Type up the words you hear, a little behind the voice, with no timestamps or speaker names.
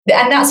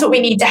And that's what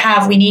we need to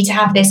have. We need to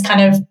have this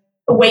kind of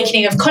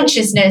awakening of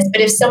consciousness.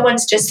 But if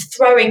someone's just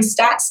throwing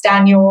stats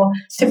down your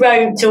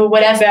throat or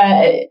whatever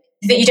that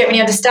you don't really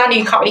understand or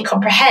you can't really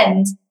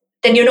comprehend,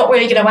 then you're not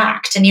really going to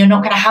act and you're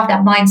not going to have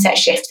that mindset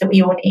shift that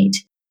we all need.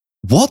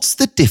 What's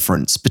the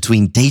difference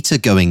between data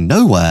going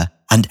nowhere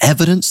and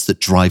evidence that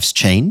drives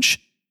change?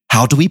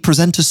 How do we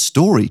present a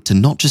story to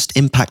not just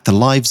impact the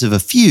lives of a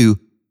few,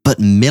 but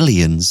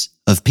millions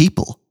of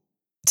people?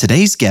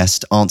 Today's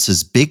guest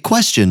answers big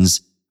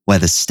questions where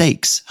the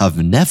stakes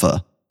have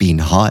never been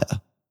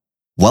higher.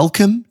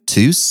 Welcome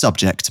to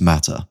Subject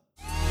Matter.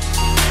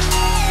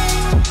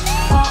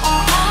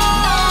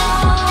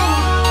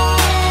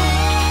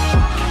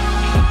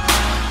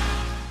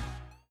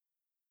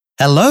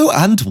 Hello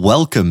and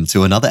welcome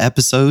to another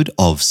episode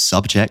of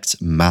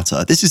Subject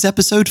Matter. This is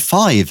episode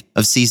 5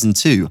 of season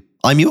 2.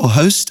 I'm your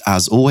host,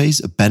 as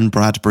always, Ben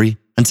Bradbury,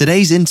 and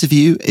today's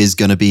interview is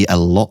going to be a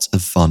lot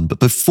of fun. But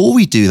before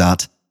we do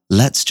that,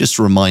 let's just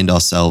remind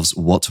ourselves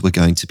what we're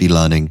going to be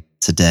learning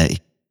today.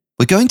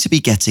 We're going to be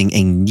getting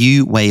a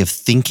new way of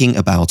thinking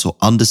about or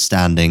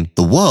understanding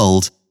the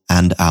world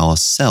and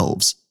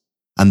ourselves,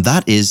 and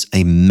that is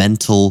a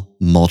mental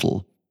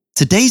model.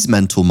 Today's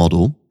mental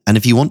model, and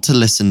if you want to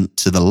listen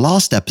to the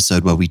last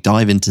episode where we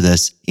dive into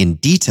this in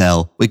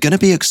detail, we're going to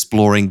be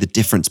exploring the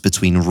difference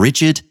between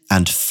rigid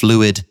and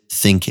fluid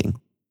thinking.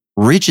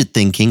 Rigid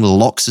thinking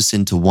locks us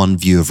into one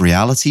view of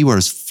reality,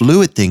 whereas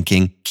fluid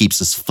thinking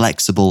keeps us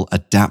flexible,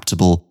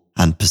 adaptable,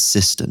 and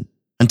persistent.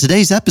 And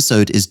today's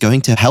episode is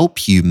going to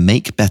help you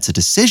make better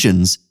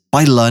decisions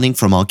by learning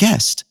from our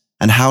guest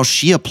and how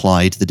she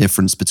applied the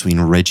difference between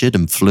rigid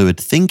and fluid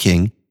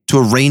thinking to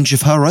a range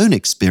of her own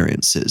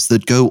experiences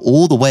that go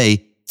all the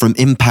way from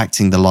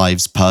impacting the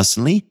lives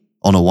personally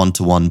on a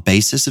one-to-one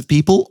basis of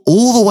people,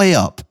 all the way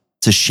up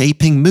to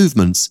shaping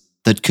movements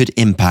that could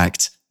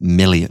impact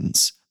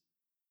millions.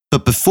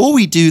 But before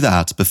we do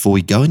that, before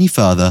we go any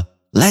further,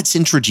 let's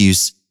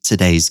introduce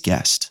today's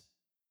guest.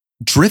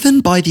 Driven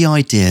by the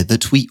idea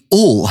that we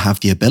all have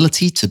the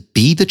ability to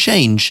be the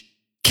change,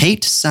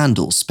 Kate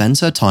Sandle spends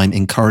her time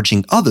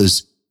encouraging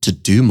others to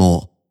do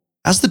more.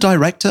 As the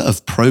Director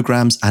of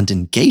Programs and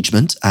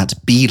Engagement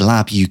at B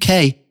Lab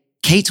UK,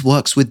 Kate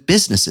works with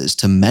businesses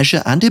to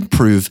measure and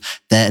improve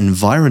their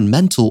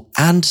environmental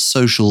and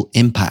social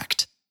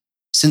impact.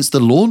 Since the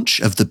launch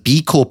of the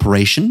B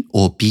Corporation,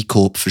 or B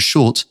Corp for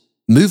short,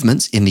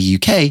 movement in the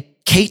UK,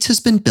 Kate has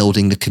been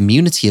building the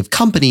community of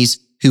companies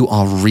who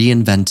are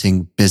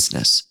reinventing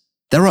business.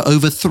 There are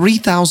over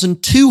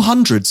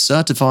 3,200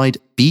 certified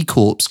B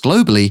Corps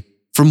globally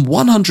from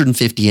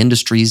 150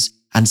 industries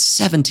and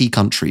 70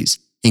 countries,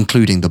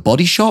 including The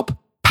Body Shop,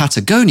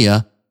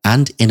 Patagonia,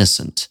 and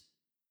Innocent.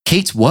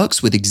 Kate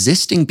works with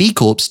existing B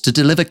Corps to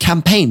deliver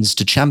campaigns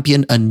to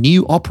champion a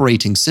new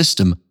operating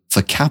system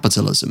for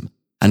capitalism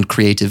and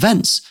create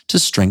events to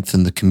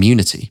strengthen the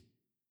community.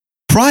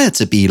 Prior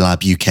to B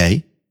Lab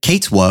UK,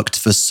 Kate worked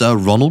for Sir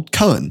Ronald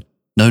Cohen,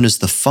 known as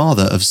the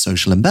father of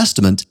social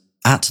investment,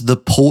 at the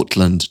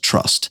Portland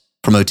Trust,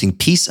 promoting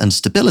peace and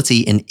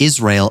stability in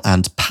Israel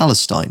and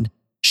Palestine.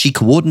 She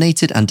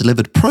coordinated and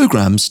delivered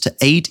programs to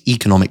aid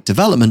economic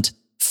development,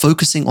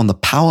 focusing on the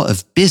power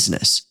of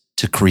business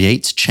to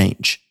create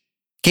change.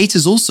 Kate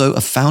is also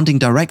a founding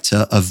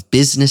director of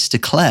Business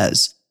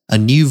Declares, a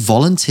new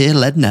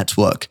volunteer-led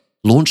network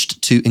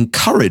launched to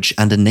encourage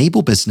and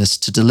enable business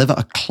to deliver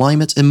a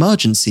climate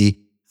emergency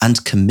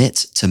and commit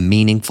to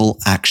meaningful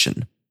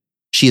action.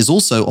 She is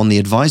also on the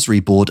advisory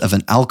board of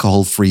an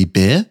alcohol-free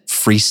beer,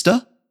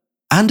 Freester,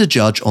 and a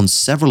judge on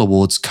several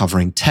awards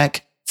covering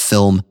tech,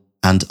 film,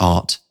 and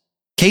art.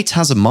 Kate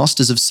has a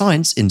Master's of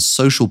Science in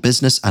Social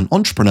Business and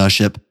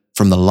Entrepreneurship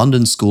from the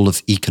London School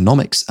of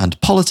Economics and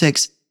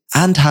Politics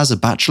and has a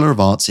Bachelor of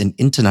Arts in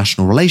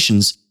International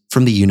Relations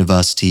from the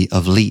University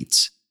of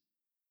Leeds.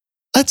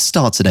 Let's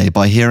start today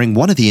by hearing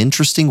one of the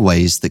interesting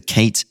ways that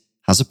Kate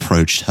has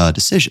approached her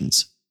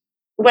decisions.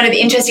 One of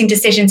the interesting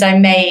decisions I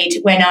made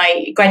when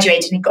I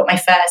graduated and got my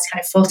first kind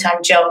of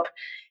full-time job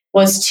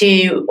was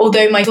to,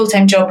 although my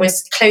full-time job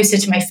was closer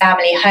to my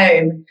family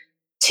home,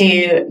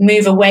 to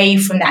move away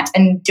from that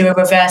and do a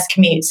reverse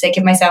commute. So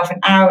give myself an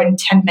hour and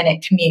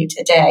 10-minute commute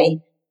a day,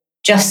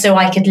 just so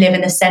I could live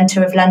in the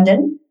centre of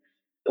London,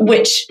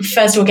 which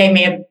first of all gave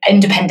me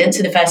independence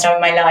for the first time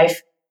in my life.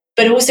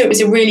 But also it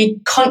was a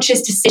really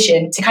conscious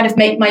decision to kind of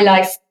make my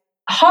life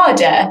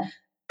harder,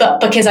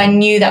 but because I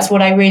knew that's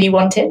what I really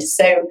wanted.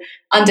 So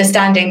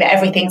understanding that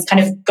everything's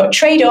kind of got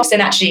trade-offs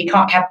and actually you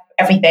can't have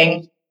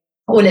everything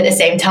all at the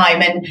same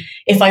time. And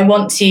if I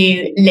want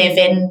to live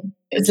in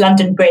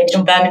London Bridge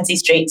on Bermondsey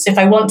Street, so if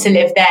I want to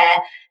live there,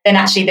 then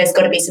actually there's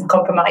got to be some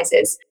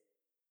compromises.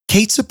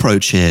 Kate's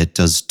approach here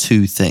does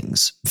two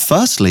things.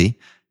 Firstly,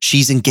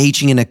 she's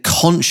engaging in a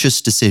conscious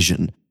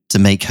decision to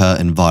make her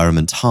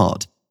environment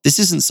hard. This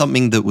isn't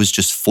something that was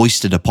just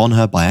foisted upon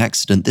her by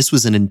accident. This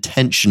was an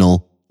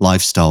intentional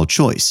lifestyle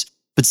choice.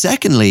 But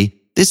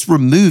secondly, this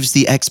removes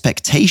the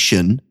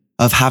expectation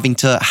of having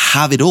to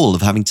have it all,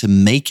 of having to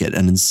make it,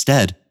 and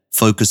instead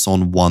focus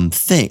on one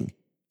thing.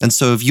 And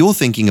so if you're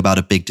thinking about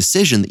a big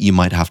decision that you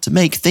might have to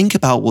make, think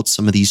about what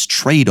some of these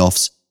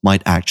trade-offs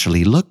might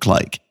actually look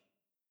like.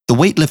 The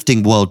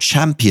weightlifting world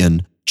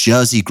champion,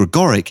 Jerzy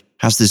Gregorek,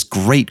 has this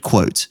great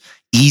quote: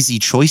 "Easy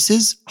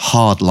choices,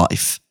 hard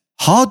life.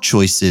 Hard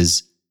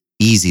choices,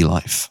 easy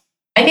life."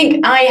 I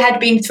think I had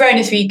been thrown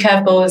a few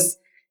curveballs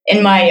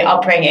in my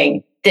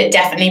upbringing that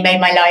definitely made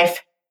my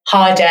life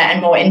harder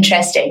and more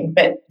interesting.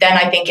 But then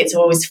I think it's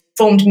always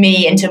formed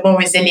me into a more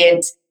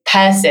resilient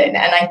person.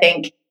 And I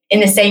think in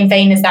the same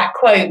vein as that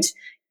quote,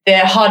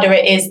 the harder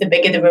it is, the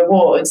bigger the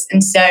rewards.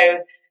 And so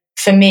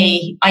for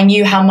me, I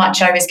knew how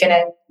much I was going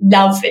to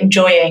love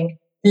enjoying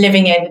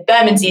living in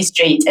Bermondsey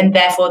Street, and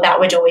therefore that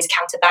would always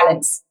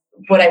counterbalance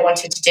what I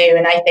wanted to do.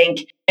 And I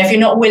think if you're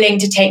not willing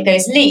to take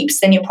those leaps,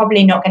 then you're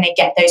probably not going to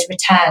get those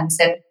returns.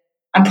 And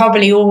I'm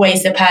probably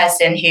always the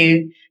person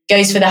who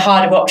goes for the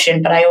harder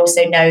option, but I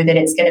also know that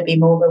it's going to be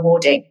more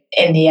rewarding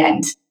in the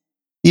end.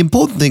 The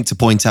important thing to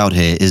point out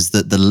here is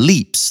that the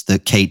leaps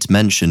that Kate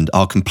mentioned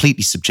are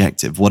completely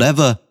subjective.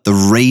 Whatever the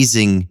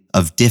raising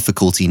of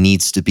difficulty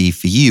needs to be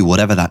for you,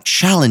 whatever that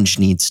challenge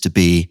needs to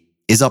be,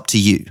 is up to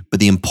you. But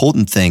the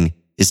important thing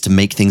is to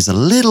make things a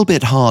little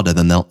bit harder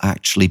than they'll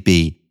actually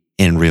be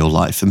in real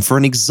life. And for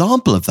an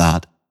example of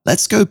that,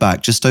 let's go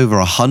back just over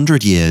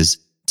 100 years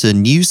to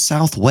New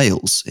South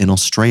Wales in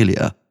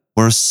Australia,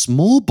 where a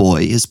small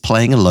boy is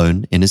playing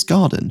alone in his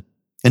garden.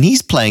 And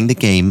he's playing the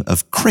game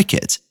of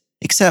cricket,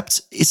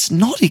 except it's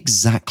not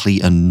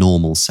exactly a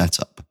normal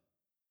setup.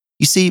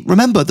 You see,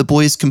 remember, the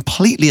boy is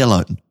completely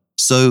alone,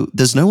 so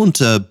there's no one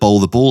to bowl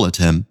the ball at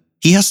him.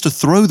 He has to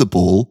throw the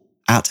ball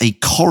at a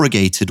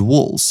corrugated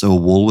wall, so a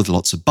wall with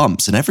lots of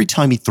bumps, and every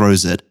time he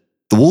throws it,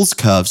 the wall's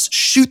curves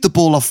shoot the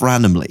ball off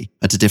randomly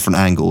at a different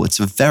angle. It's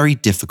a very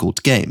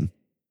difficult game.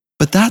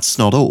 But that's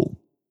not all,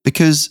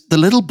 because the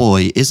little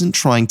boy isn't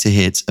trying to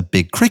hit a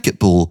big cricket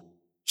ball,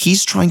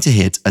 he's trying to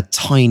hit a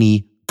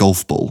tiny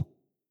golf ball.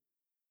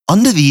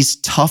 Under these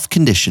tough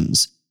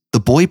conditions, the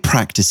boy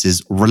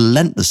practices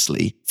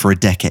relentlessly for a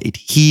decade.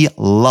 He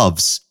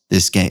loves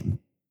this game.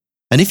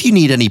 And if you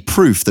need any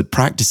proof that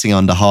practicing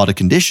under harder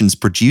conditions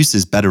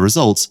produces better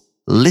results,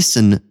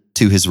 listen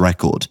to his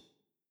record.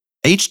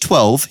 Age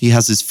 12, he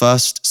has his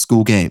first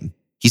school game.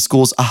 He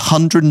scores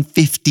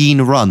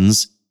 115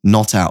 runs,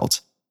 not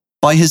out.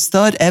 By his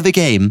third ever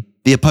game,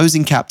 the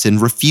opposing captain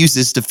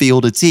refuses to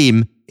field a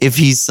team if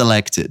he's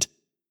selected.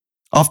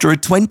 After a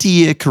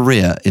 20-year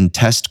career in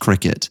Test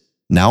cricket,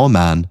 now a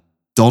man,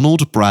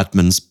 Donald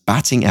Bradman's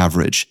batting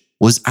average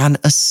was an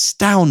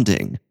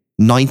astounding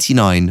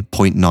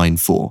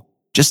 99.94,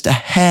 just a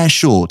hair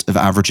short of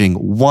averaging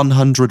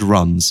 100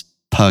 runs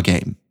per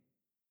game.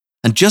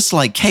 And just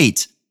like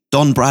Kate,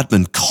 Don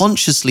Bradman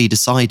consciously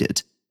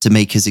decided to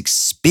make his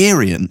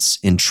experience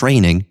in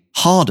training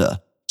harder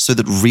so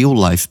that real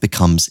life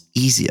becomes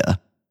easier.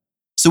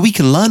 So we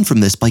can learn from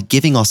this by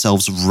giving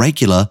ourselves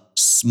regular,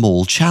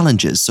 small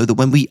challenges so that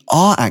when we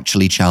are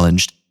actually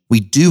challenged,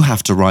 we do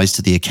have to rise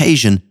to the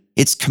occasion.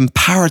 It's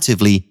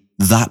comparatively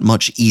that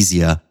much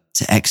easier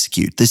to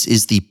execute. This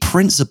is the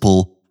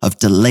principle of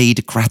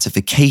delayed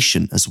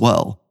gratification as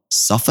well.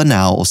 Suffer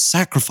now or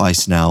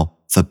sacrifice now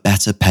for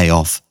better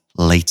payoff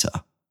later.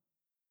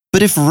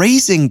 But if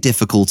raising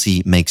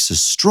difficulty makes us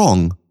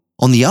strong,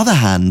 on the other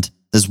hand,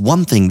 there's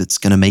one thing that's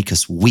going to make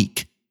us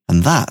weak,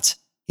 and that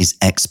is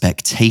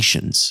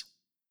expectations.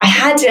 I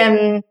had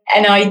an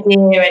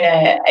idea and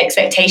an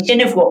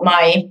expectation of what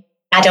my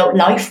adult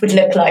life would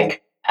look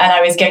like. And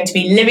I was going to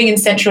be living in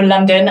central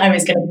London. I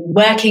was going to be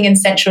working in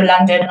central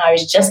London, and I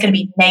was just going to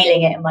be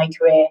nailing it in my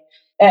career.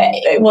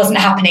 It wasn't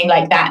happening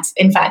like that.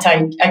 In fact,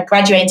 I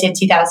graduated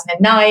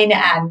 2009,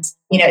 and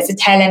it's the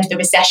tail end of the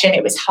recession.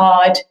 It was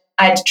hard.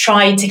 I'd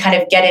tried to kind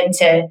of get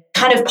into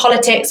kind of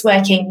politics,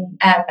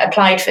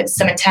 applied for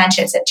some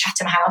internships at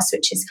Chatham House,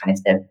 which is kind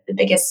of the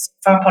biggest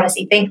foreign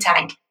policy think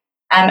tank.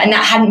 And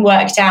that hadn't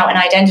worked out. And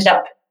I'd ended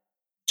up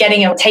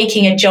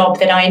taking a job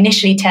that I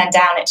initially turned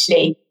down,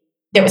 actually,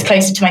 that was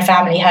closer to my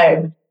family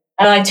home.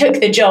 And I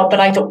took the job, but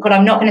I thought, God,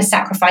 I'm not going to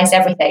sacrifice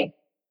everything.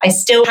 I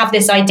still have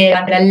this idea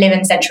I'm going to live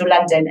in central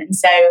London. And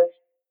so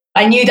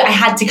I knew that I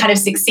had to kind of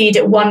succeed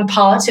at one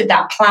part of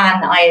that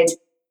plan I had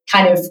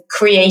kind of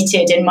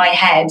created in my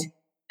head.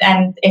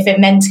 And if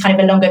it meant kind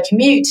of a longer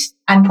commute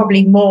and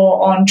probably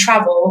more on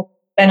travel,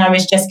 then I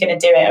was just going to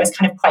do it. I was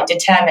kind of quite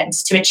determined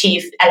to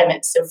achieve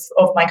elements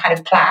of my kind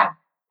of plan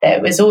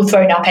that was all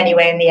thrown up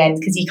anyway in the end,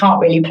 because you can't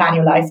really plan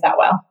your life that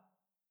well.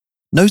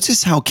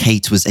 Notice how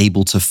Kate was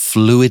able to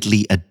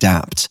fluidly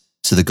adapt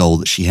to the goal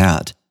that she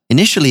had.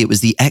 Initially, it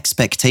was the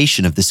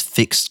expectation of this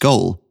fixed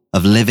goal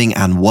of living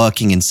and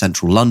working in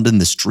central London,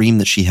 this dream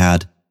that she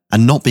had,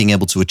 and not being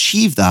able to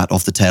achieve that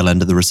off the tail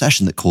end of the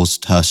recession that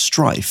caused her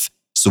strife.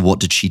 So what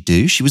did she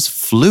do? She was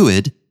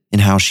fluid in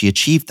how she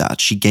achieved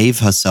that. She gave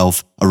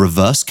herself a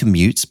reverse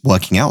commute,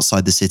 working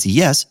outside the city,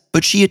 yes,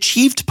 but she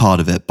achieved part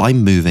of it by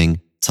moving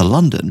to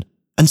London.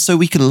 And so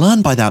we can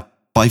learn by that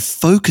by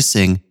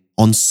focusing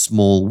on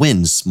small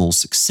wins, small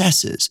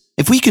successes.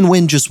 If we can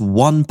win just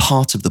one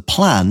part of the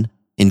plan,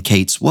 in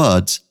Kate's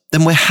words,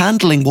 then we're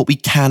handling what we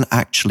can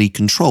actually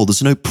control.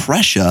 There's no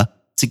pressure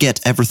to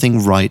get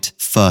everything right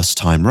first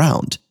time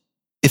round.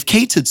 If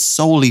Kate had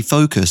solely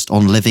focused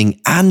on living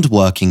and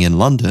working in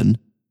London,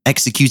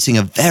 executing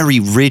a very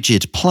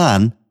rigid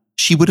plan,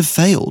 she would have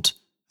failed.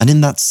 And in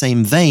that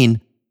same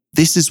vein,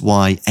 this is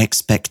why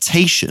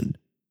expectation,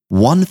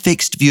 one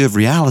fixed view of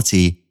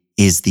reality,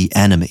 is the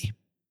enemy.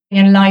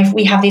 In life,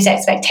 we have these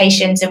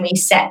expectations and we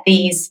set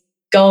these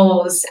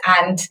goals,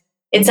 and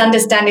it's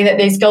understanding that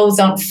those goals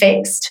aren't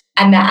fixed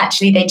and that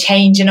actually they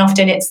change. And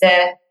often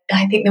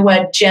I think the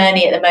word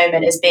journey at the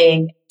moment is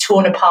being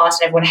torn apart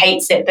and everyone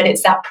hates it, but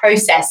it's that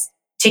process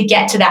to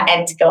get to that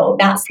end goal.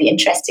 That's the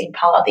interesting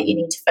part that you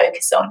need to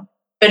focus on.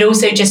 But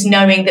also just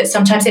knowing that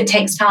sometimes it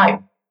takes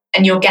time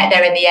and you'll get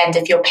there in the end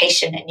if you're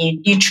patient and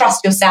you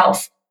trust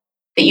yourself,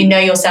 that you know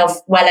yourself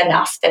well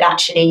enough that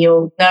actually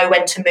you'll know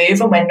when to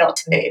move and when not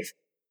to move.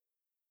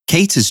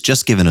 Kate has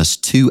just given us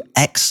two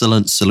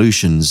excellent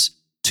solutions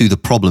to the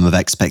problem of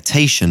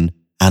expectation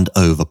and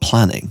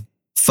over-planning.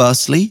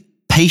 Firstly,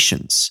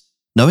 patience.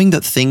 Knowing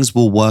that things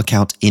will work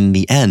out in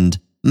the end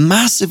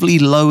massively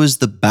lowers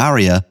the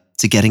barrier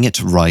to getting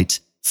it right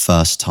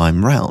first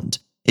time round.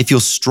 If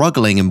you're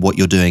struggling in what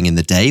you're doing in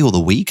the day or the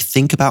week,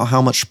 think about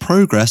how much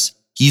progress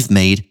you've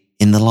made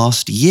in the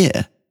last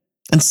year.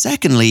 And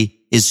secondly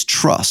is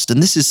trust.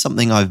 And this is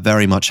something I've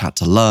very much had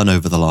to learn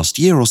over the last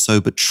year or so,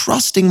 but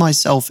trusting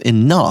myself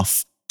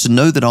enough to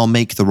know that I'll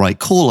make the right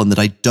call and that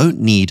I don't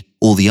need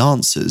all the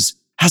answers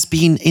has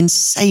been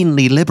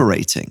insanely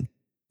liberating.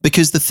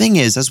 Because the thing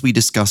is, as we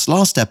discussed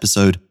last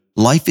episode,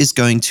 life is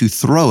going to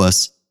throw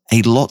us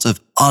a lot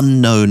of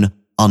unknown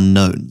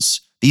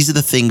unknowns. These are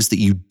the things that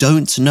you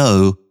don't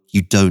know.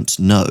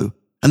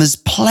 And there's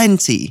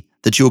plenty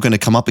that you're going to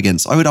come up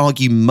against. I would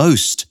argue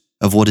most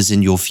of what is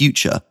in your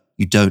future,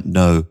 you don't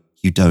know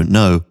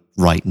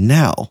right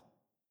now.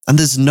 And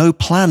there's no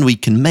plan we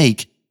can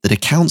make that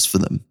accounts for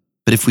them.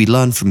 But if we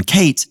learn from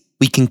Kate,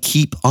 we can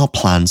keep our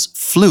plans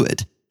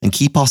fluid and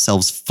keep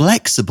ourselves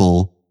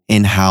flexible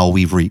in how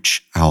we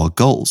reach our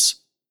goals.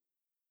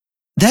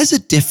 There's a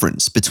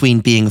difference between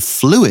being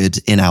fluid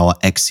in our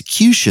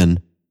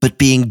execution, but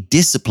being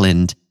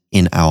disciplined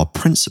in our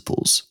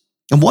principles.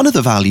 And one of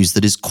the values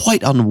that is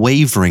quite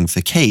unwavering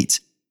for Kate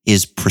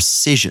is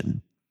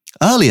precision.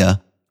 Earlier,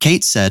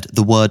 Kate said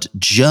the word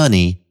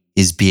journey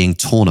is being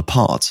torn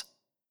apart.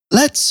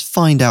 Let's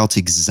find out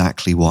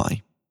exactly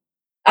why.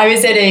 I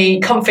was at a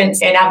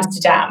conference in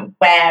Amsterdam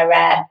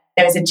where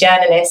there was a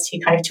journalist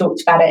who kind of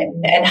talked about it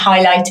and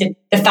highlighted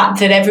the fact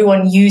that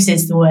everyone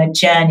uses the word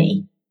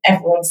journey.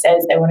 Everyone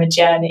says they're on a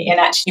journey. And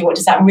actually, what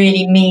does that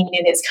really mean?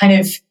 And it's kind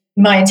of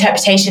my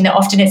interpretation that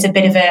often it's a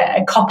bit of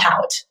a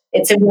cop-out.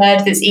 It's a word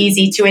that's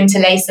easy to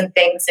interlace on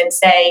things and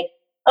say,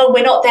 oh,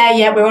 we're not there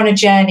yet. We're on a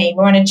journey.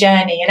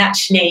 And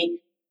actually,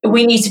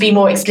 we need to be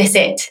more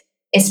explicit,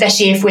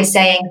 especially if we're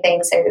saying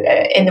things. So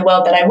in the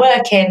world that I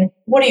work in,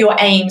 what are your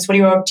aims? What are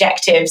your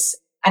objectives?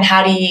 And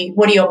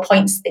what are your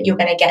points that you're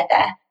going to get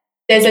there?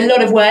 There's a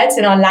lot of words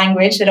in our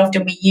language that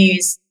often we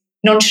use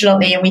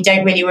nonchalantly and we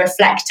don't really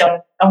reflect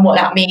on what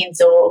that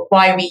means or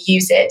why we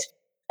use it.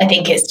 I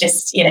think it's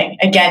just,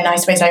 again, I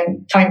suppose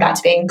I'm coming back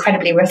to being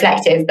incredibly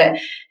reflective, but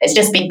it's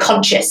just being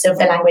conscious of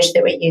the language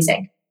that we're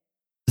using.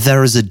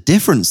 There is a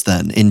difference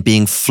then in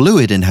being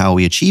fluid in how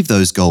we achieve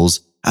those goals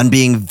and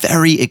being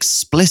very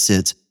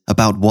explicit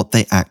about what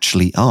they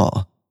actually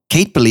are.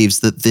 Kate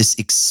believes that this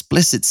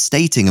explicit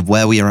stating of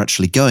where we are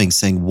actually going,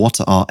 saying what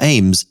are our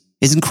aims,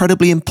 is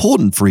incredibly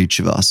important for each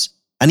of us,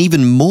 and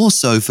even more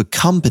so for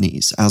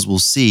companies, as we'll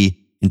see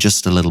in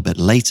just a little bit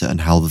later,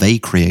 and how they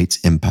create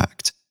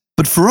impact.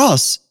 But for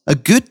us, a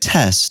good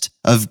test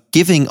of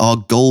giving our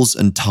goals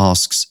and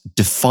tasks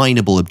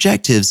definable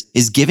objectives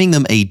is giving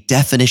them a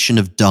definition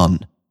of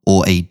done,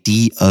 or a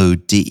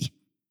DOD.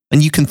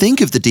 And you can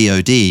think of the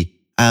DOD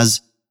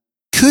as,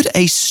 could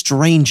a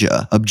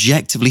stranger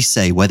objectively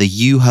say whether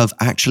you have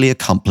actually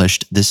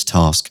accomplished this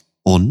task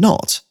or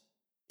not?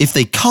 If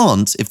they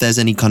can't, if there's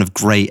any kind of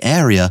gray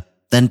area,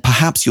 then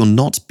perhaps you're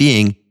not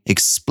being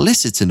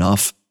explicit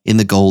enough in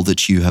the goal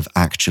that you have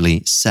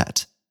actually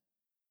set.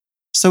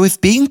 So if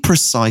being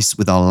precise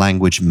with our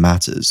language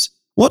matters,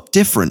 what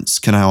difference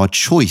can our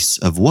choice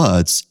of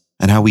words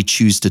and how we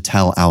choose to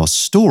tell our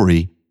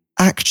story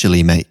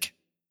actually make?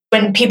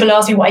 When people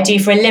ask me what I do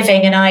for a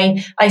living, and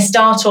I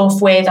start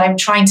off with, I'm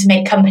trying to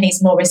make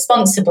companies more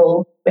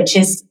responsible, which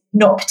is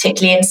not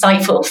particularly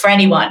insightful for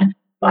anyone.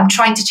 I'm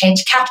trying to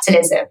change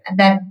capitalism. And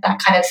then that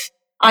kind of,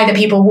 either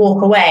people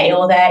walk away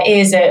or their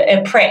ears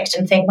are pricked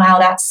and think, wow,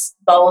 that's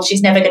bold.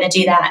 She's never going to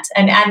do that.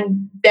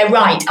 And they're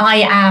right.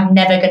 I am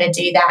never going to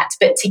do that.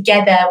 But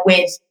together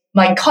with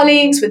my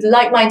colleagues, with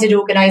like-minded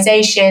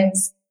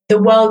organizations, the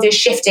world is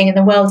shifting and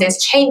the world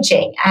is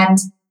changing. And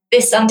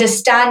this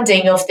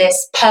understanding of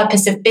this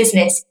purpose of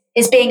business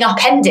is being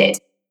upended.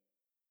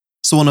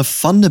 So on a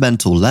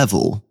fundamental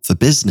level, for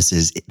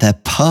businesses, their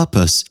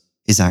purpose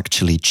is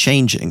actually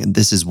changing. And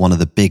this is one of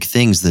the big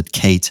things that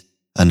Kate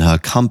and her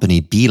company,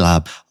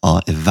 B-Lab,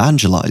 are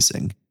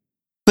evangelizing.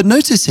 But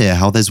notice here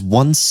how there's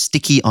one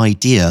sticky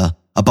idea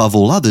above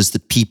all others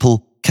that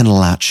people can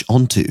latch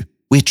onto.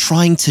 We're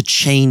trying to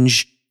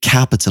change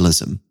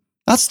capitalism.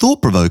 That's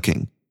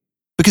thought-provoking.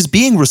 Because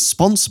being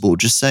responsible,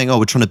 just saying, oh,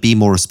 we're trying to be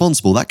more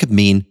responsible, that could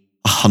mean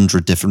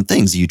 100 different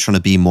things. Are you trying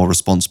to be more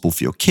responsible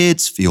for your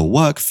kids, for your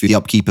work, for the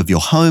upkeep of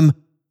your home?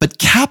 But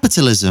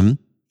capitalism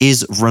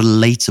is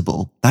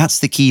relatable. That's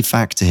the key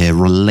factor here,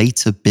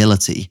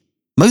 relatability.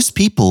 Most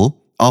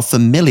people are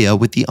familiar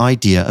with the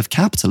idea of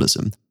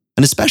capitalism.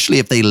 And especially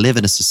if they live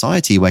in a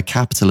society where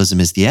capitalism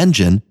is the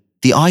engine,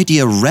 the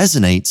idea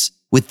resonates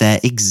with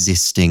their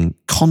existing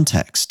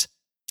context.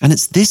 And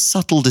it's this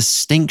subtle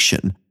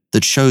distinction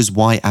that shows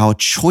why our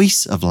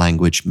choice of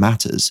language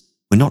matters.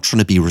 We're not trying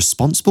to be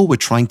responsible, we're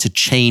trying to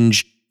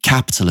change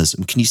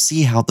capitalism. Can you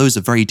see how those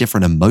are very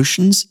different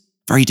emotions,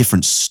 very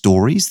different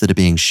stories that are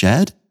being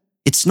shared?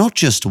 It's not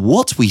just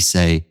what we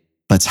say,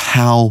 but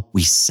how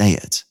we say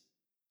it.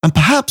 And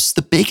perhaps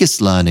the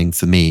biggest learning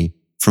for me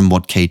from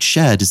what Kate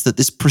shared is that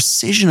this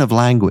precision of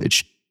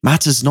language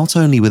matters not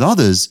only with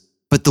others,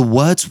 but the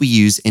words we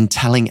use in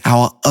telling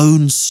our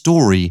own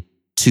story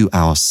to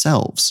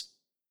ourselves.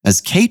 As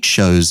Kate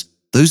shows,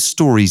 those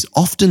stories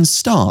often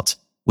start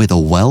with a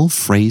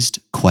well-phrased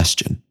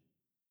question.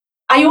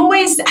 I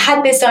always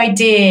had this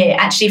idea,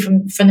 actually,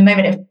 from the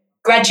moment of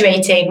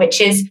graduating,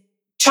 which is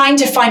trying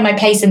to find my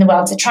place in the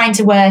world. So trying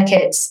to work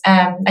at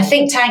a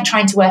think tank,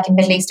 trying to work in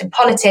Middle Eastern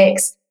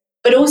politics,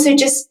 but also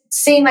just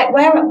seeing like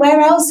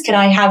where else could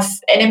I have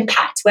an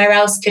impact? Where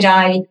else could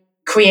I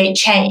create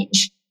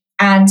change?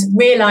 And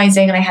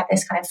realizing, and I had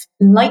this kind of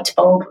light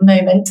bulb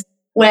moment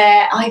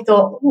where I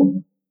thought,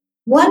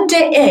 wonder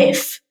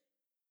if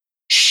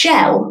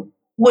Shell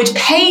would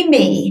pay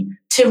me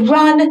to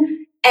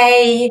run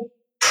a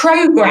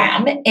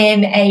program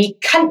in a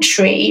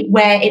country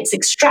where it's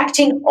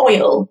extracting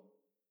oil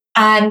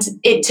and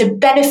it to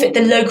benefit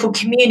the local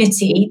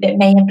community that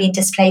may have been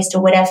displaced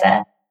or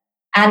whatever.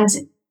 And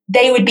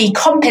they would be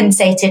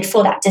compensated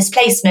for that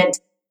displacement.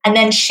 And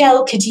then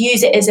Shell could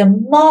use it as a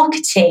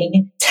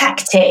marketing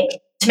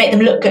tactic to make them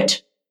look good.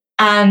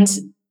 And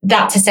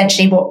that's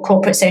essentially what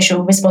corporate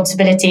social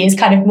responsibility is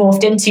kind of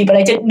morphed into, but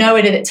I didn't know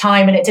it at the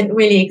time and it didn't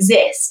really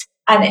exist.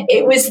 And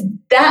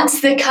that's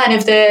the kind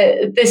of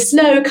the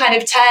slow kind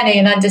of turning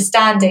and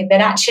understanding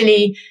that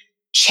actually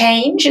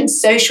change and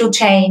social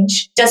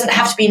change doesn't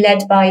have to be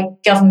led by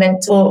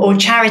government or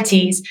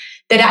charities,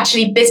 that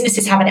actually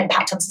businesses have an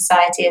impact on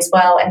society as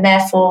well. And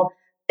therefore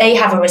they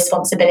have a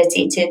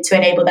responsibility to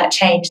enable that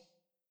change.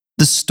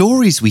 The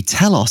stories we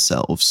tell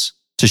ourselves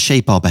to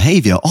shape our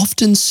behavior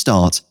often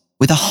start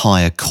with a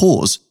higher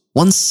cause,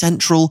 one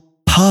central,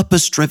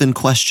 purpose-driven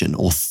question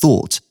or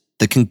thought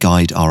that can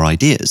guide our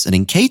ideas. And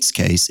in Kate's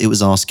case, it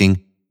was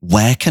asking,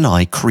 where can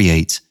I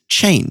create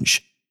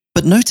change?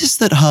 But notice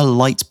that her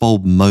light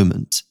bulb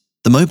moment,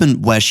 the moment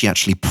where she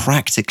actually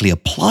practically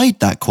applied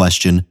that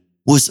question,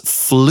 was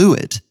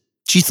fluid.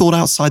 She thought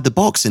outside the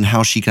box in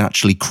how she could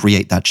actually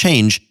create that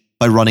change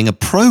by running a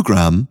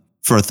program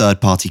for a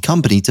third-party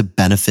company to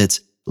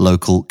benefit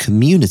local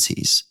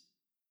communities.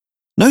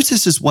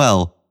 Notice as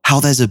well how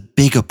there's a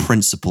bigger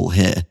principle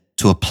here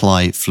to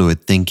apply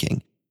fluid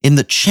thinking, in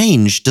that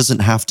change doesn't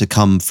have to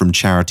come from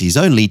charities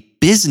only.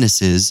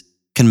 Businesses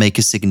can make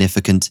a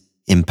significant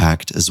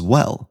impact as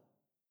well.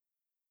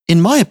 In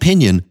my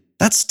opinion,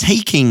 that's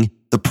taking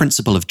the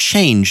principle of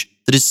change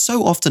that is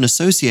so often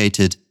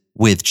associated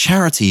with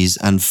charities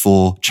and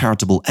for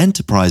charitable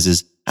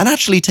enterprises, and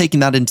actually taking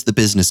that into the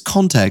business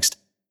context.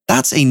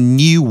 That's a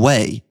new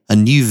way, a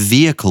new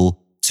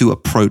vehicle to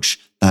approach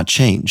that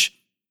change.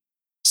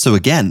 So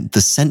again,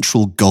 the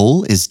central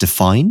goal is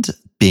defined,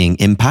 being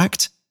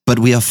impact, but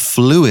we are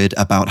fluid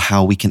about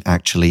how we can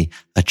actually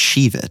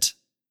achieve it.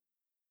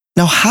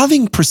 Now,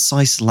 having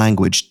precise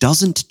language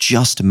doesn't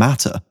just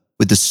matter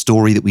with the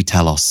story that we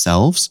tell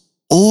ourselves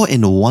or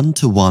in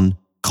one-to-one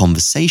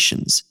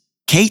conversations.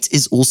 Kate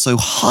is also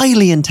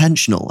highly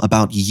intentional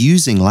about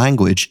using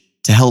language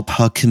to help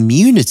her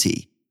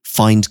community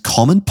find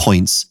common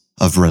points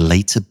of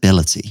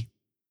relatability.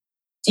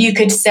 You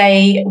could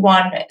say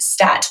one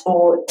stat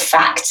or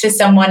fact to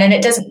someone and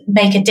it doesn't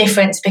make a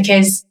difference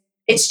because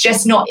it's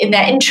just not in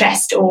their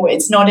interest or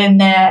it's not in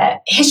their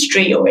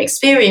history or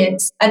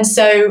experience. And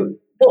so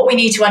what we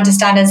need to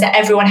understand is that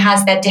everyone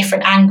has their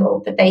different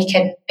angle that they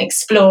can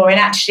explore. And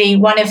actually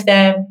one of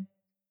the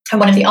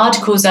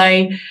articles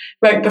I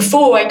wrote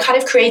before, I kind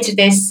of created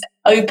this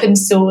open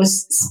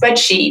source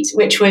spreadsheet,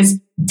 which was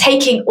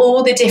taking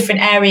all the different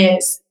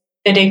areas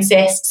that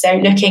exist. So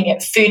looking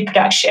at food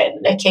production,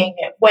 looking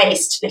at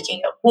waste,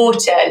 looking at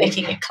water,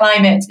 looking at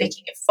climate,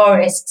 looking at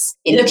forests,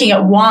 looking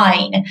at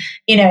wine.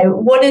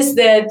 What is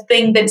the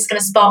thing that's going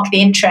to spark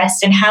the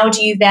interest, and how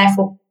do you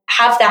therefore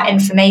have that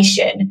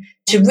information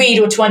to read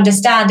or to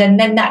understand, and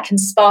then that can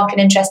spark an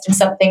interest in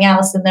something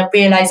else, and the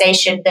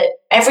realization that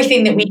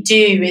everything that we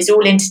do is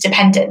all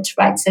interdependent,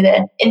 right? So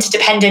the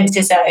interdependence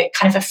is a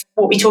kind of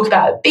what we talk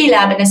about at B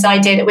Lab, and this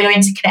idea that we're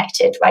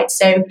interconnected, right?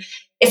 So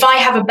if I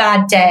have a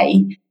bad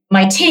day,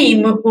 my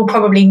team will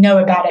probably know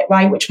about it,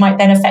 right? Which might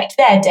then affect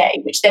their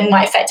day, which then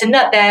might affect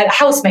their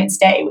housemate's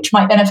day, which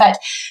might then affect.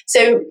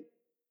 So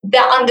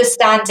that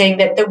understanding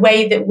that the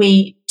way that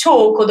we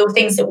talk or the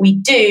things that we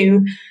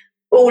do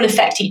all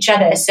affect each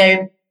other.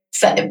 So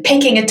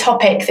picking a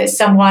topic that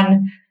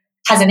someone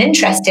has an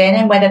interest in,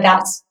 and whether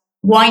that's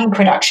wine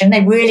production,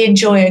 they really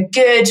enjoy a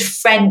good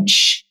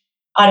French,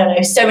 I don't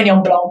know,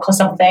 Sauvignon Blanc or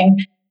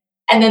something.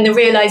 And then the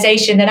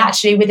realization that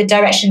actually with the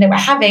direction that we're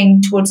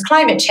having towards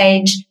climate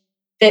change,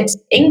 that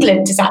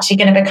England is actually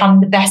going to become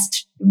the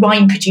best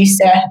wine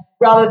producer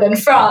rather than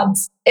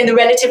France in the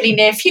relatively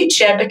near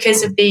future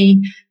because of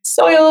the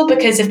soil,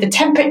 because of the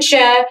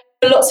temperature,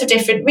 for lots of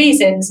different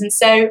reasons. And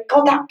so,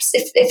 God, that's,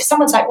 if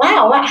someone's like,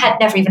 wow, I had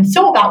never even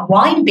thought about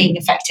wine being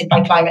affected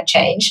by climate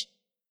change,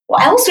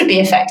 what else would be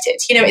affected?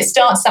 It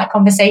starts that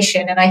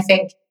conversation. And I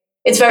think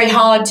it's very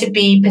hard to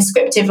be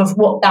prescriptive of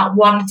what that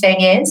one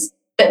thing is,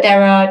 but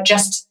there are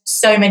just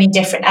so many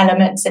different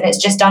elements, and it's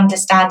just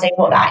understanding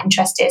what that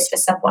interest is for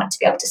someone to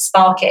be able to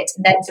spark it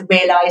and then to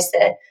realize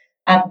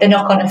the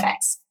knock-on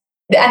effects.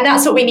 And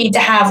that's what we need to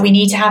have. We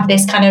need to have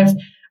this kind of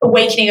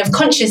awakening of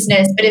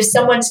consciousness. But if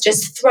someone's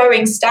just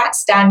throwing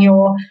stats down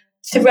your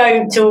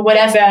throat or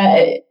whatever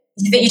that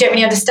you don't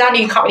really understand, or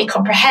you can't really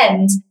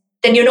comprehend,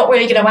 then you're not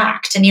really going to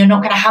act, and you're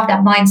not going to have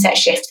that mindset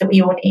shift that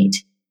we all need.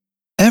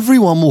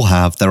 Everyone will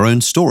have their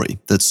own story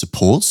that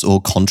supports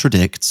or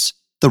contradicts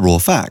the raw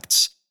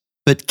facts.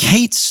 But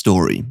Kate's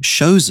story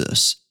shows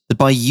us that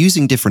by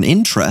using different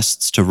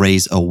interests to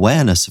raise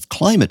awareness of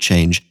climate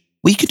change,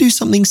 we could do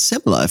something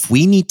similar. If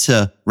we need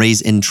to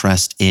raise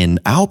interest in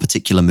our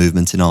particular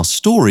movement in our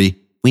story,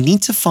 we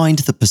need to find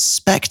the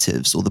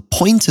perspectives or the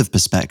point of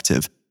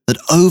perspective that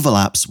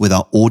overlaps with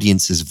our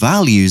audience's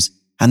values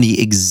and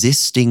the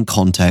existing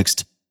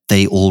context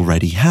they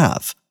already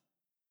have.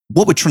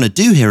 What we're trying to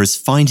do here is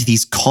find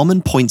these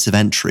common points of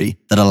entry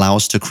that allow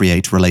us to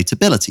create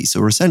relatability.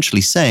 So we're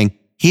essentially saying,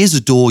 here's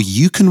a door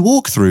you can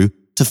walk through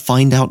to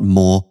find out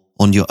more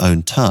on your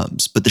own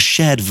terms. But the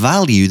shared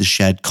value, the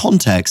shared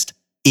context,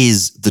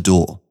 is the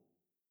door.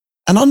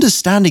 And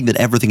understanding that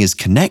everything is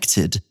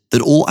connected,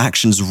 that all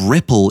actions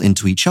ripple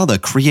into each other,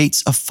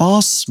 creates a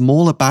far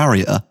smaller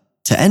barrier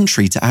to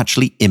entry to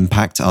actually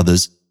impact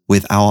others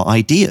with our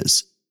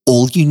ideas.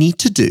 All you need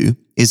to do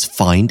is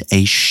find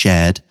a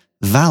shared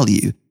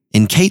value.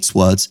 In Kate's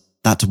words,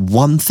 that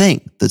one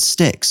thing that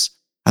sticks.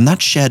 And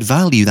that shared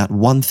value, that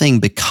one thing,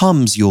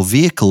 becomes your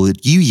vehicle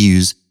that you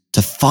use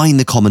to find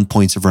the common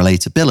points of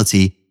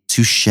relatability,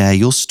 to share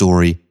your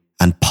story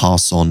and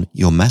pass on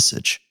your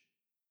message.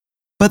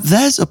 But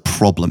there's a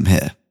problem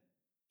here.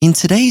 In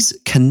today's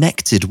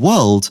connected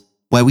world,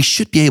 where we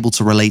should be able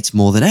to relate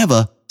more than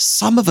ever,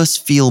 some of us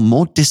feel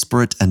more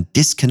disparate and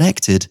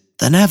disconnected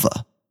than ever.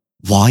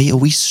 Why are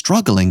we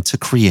struggling to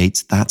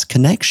create that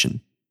connection?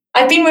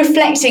 I've been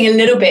reflecting a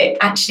little bit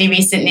actually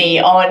recently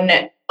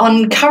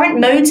on current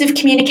modes of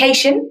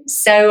communication.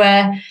 So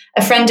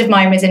a friend of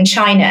mine was in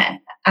China,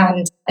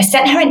 and I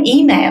sent her an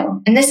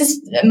email. And this is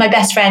my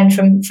best friend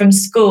from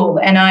school.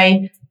 And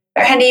I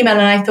wrote her an email,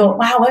 and I thought,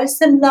 wow, when was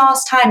the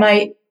last time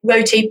I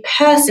wrote a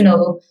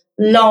personal,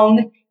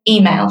 long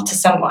email to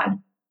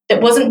someone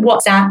that wasn't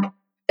WhatsApp,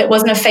 that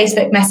wasn't a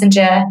Facebook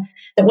Messenger,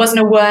 that wasn't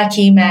a work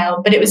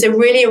email, but it was a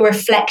really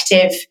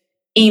reflective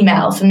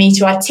email for me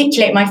to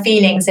articulate my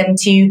feelings and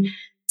to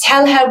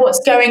tell her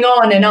what's going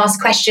on and ask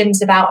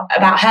questions about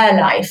her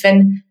life.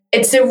 And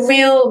it's a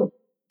real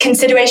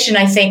consideration,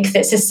 I think,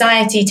 that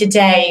society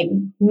today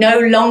no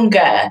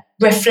longer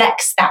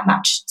reflects that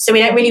much. So we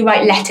don't really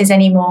write letters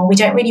anymore. We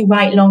don't really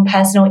write long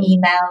personal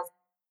emails.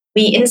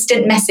 We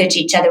instant message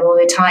each other all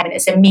the time, and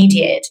it's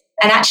immediate.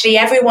 And actually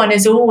everyone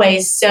is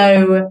always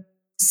so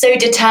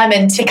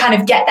determined to kind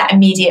of get that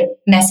immediate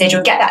message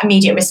or get that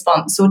immediate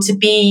response, or to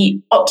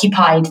be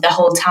occupied the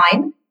whole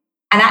time.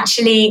 And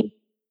actually,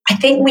 I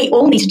think we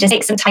all need to just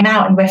take some time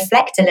out and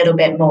reflect a little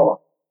bit more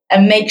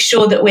and make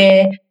sure that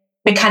we're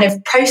kind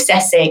of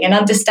processing and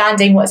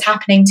understanding what's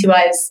happening to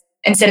us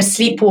instead of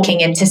sleepwalking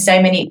into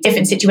so many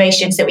different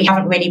situations that we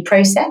haven't really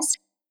processed.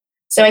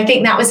 So I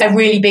think that was a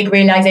really big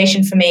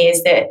realization for me,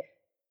 is that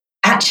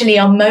actually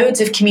our modes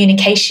of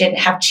communication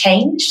have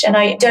changed, and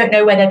I don't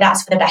know whether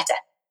that's for the better.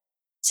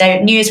 So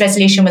New Year's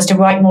resolution was to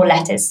write more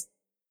letters.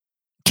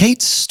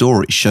 Kate's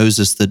story shows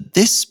us that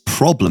this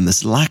problem,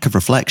 this lack of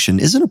reflection,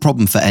 isn't a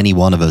problem for any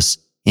one of us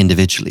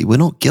individually. We're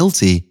not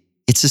guilty.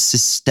 It's a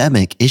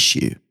systemic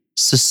issue.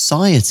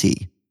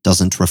 Society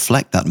doesn't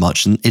reflect that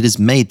much, and it is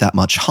made that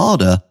much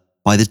harder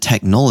by the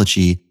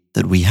technology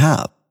that we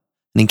have.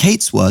 And in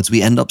Kate's words,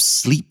 we end up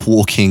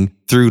sleepwalking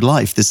through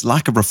life. This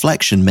lack of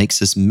reflection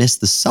makes us miss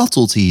the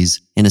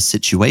subtleties in a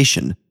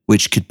situation,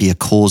 which could be a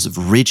cause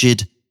of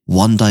rigid,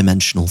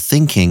 one-dimensional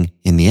thinking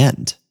in the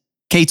end.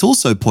 Kate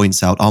also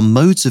points out our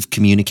modes of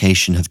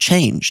communication have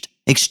changed.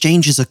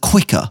 Exchanges are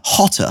quicker,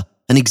 hotter,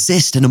 and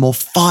exist in a more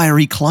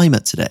fiery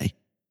climate today.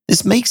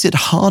 This makes it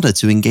harder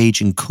to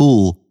engage in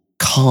cool,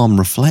 calm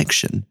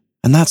reflection.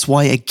 And that's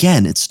why,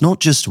 again, it's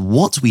not just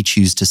what we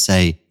choose to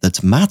say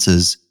that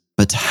matters,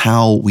 but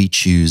how we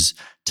choose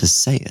to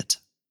say it.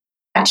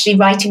 Actually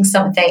writing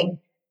something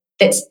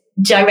that's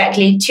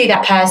directly to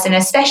that person,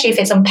 especially if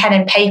it's on pen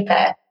and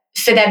paper,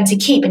 for them to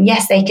keep. And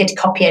yes, they could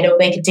copy it or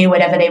they could do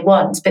whatever they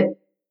want, but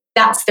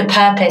that's the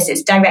purpose.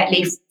 It's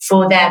directly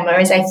for them.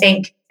 Whereas I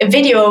think a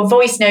video or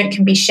voice note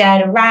can be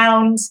shared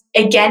around.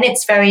 Again,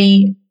 it's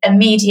very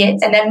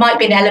immediate and there might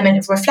be an element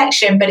of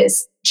reflection, but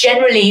it's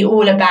generally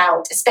all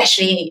about,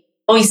 especially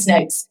voice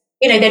notes,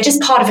 they're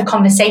just part of a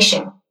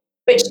conversation,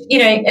 which,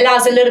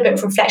 allows a little bit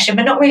of reflection,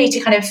 but not really to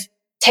kind of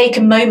take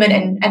a moment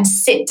and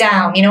sit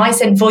down. I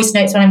send voice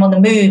notes when I'm on the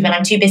move and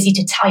I'm too busy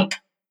to type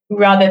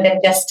rather than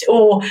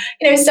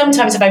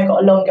sometimes if I've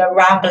got a longer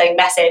rambling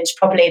message,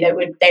 probably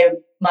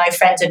my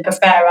friends would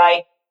prefer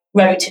I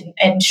wrote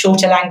in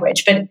shorter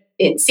language. But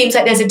it seems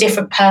like there's a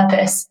different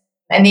purpose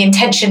and the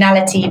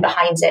intentionality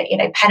behind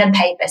it, pen and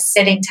paper,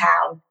 sitting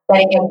down,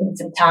 dedicating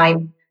some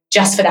time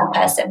just for that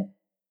person.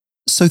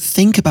 So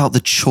think about the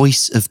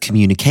choice of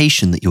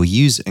communication that you're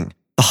using.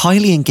 The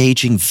highly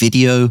engaging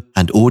video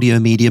and audio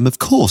medium, of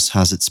course,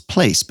 has its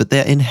place, but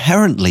they're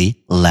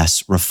inherently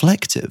less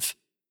reflective.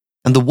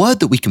 And the word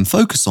that we can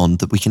focus on,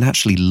 that we can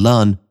actually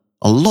learn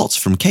a lot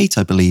from Kate,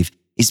 I believe,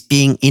 is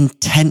being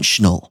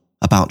intentional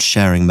about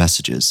sharing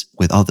messages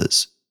with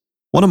others.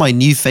 One of my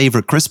new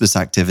favorite Christmas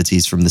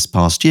activities from this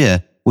past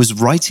year was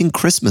writing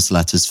Christmas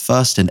letters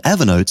first in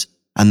Evernote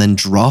and then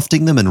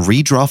drafting them and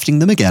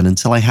redrafting them again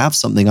until I have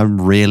something I'm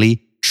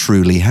really,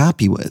 truly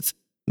happy with.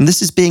 And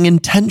this is being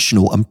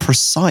intentional and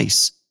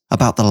precise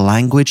about the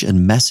language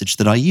and message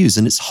that I use.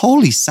 And it's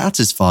wholly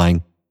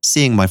satisfying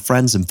seeing my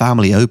friends and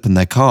family open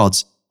their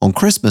cards on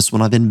Christmas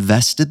when I've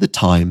invested the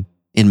time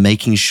in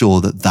making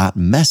sure that that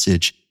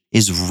message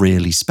is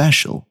really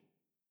special.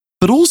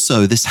 But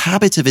also, this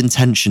habit of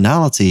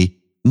intentionality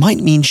might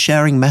mean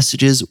sharing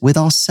messages with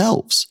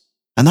ourselves.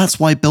 And that's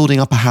why building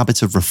up a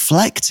habit of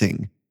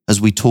reflecting, as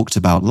we talked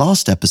about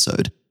last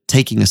episode,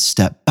 taking a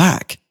step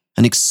back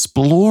and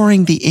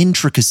exploring the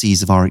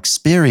intricacies of our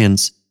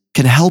experience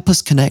can help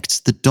us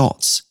connect the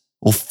dots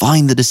or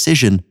find the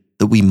decision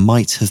that we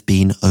might have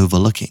been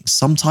overlooking.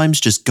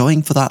 Sometimes just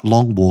going for that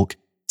long walk,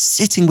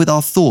 sitting with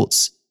our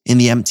thoughts in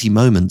the empty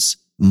moments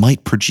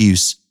might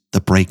produce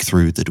the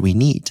breakthrough that we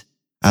need.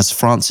 As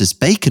Francis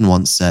Bacon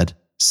once said,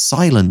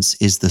 silence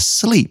is the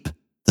sleep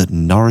that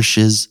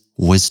nourishes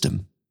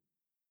wisdom.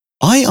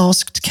 I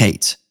asked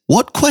Kate,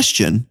 what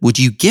question would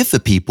you give the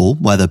people,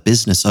 whether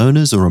business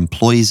owners or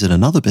employees in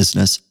another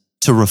business,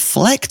 to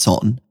reflect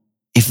on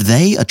if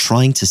they are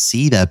trying to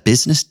see their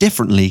business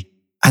differently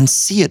and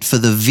see it for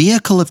the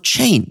vehicle of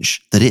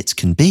change that it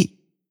can be?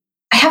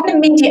 I have an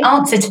immediate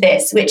answer to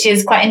this, which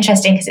is quite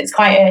interesting because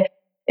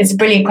it's a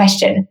brilliant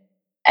question.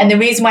 And the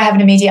reason why I have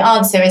an immediate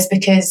answer is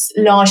because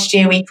last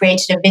year we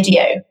created a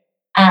video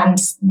and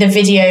the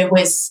video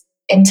was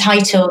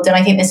entitled, and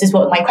I think this is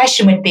what my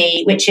question would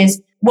be, which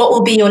is, what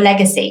will be your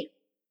legacy?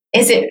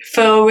 Is it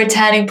for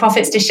returning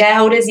profits to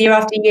shareholders year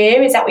after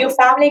year? Is that what your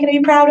family are going to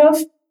be proud of?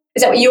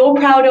 Is that what you're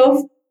proud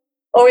of?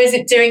 Or is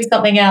it doing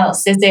something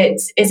else? Is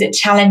it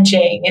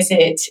challenging? Is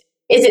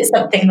it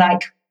something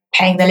like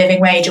paying the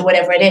living wage or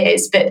whatever it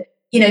is? But,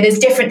 there's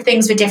different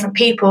things for different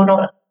people.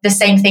 Not the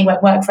same thing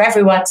won't work for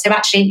everyone. So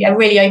actually a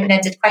really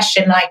open-ended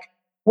question like,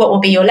 what will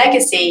be your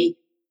legacy,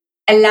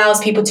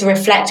 allows people to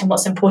reflect on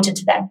what's important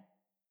to them.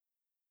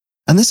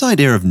 And this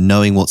idea of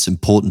knowing what's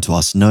important to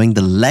us, knowing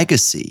the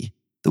legacy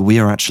that we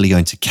are actually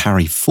going to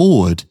carry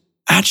forward,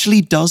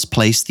 actually does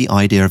place the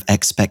idea of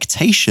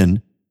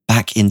expectation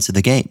back into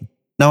the game.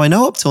 Now, I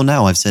know up till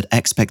now I've said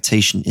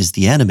expectation is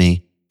the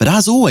enemy, but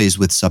as always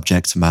with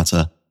subject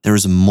matter, there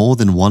is more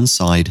than one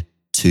side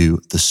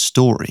to the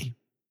story.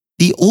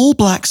 The All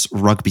Blacks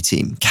rugby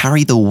team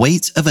carry the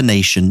weight of a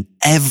nation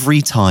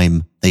every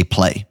time they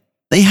play.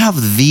 They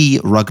have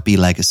the rugby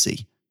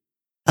legacy.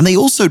 And they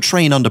also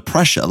train under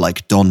pressure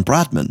like Don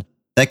Bradman.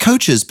 Their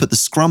coaches put the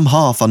scrum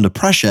half under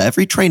pressure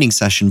every training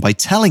session by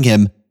telling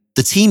him,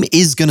 the team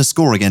is going to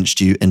score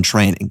against you in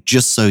training,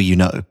 just so you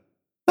know.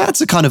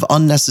 That's a kind of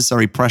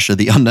unnecessary pressure,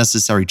 the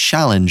unnecessary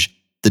challenge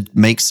that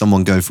makes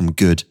someone go from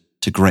good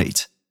to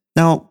great.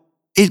 Now,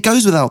 it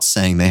goes without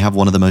saying they have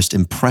one of the most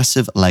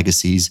impressive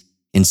legacies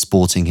in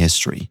sporting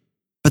history.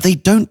 But they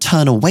don't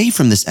turn away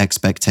from this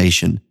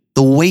expectation.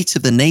 The weight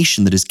of the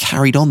nation that is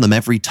carried on them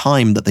every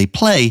time that they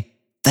play,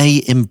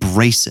 they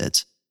embrace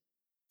it.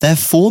 Their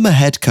former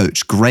head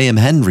coach, Graham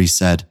Henry,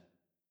 said,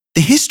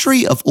 "The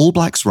history of All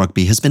Blacks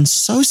rugby has been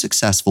so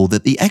successful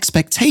that the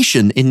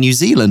expectation in New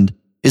Zealand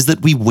is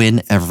that we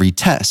win every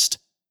test.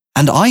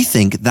 And I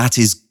think that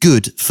is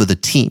good for the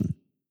team.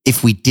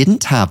 If we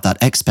didn't have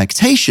that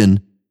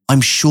expectation,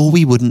 I'm sure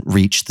we wouldn't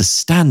reach the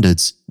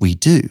standards we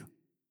do."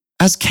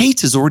 As Kate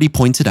has already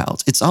pointed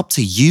out, it's up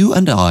to you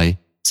and I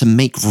to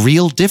make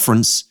real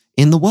difference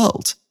in the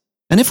world.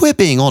 And if we're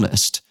being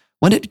honest,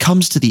 when it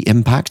comes to the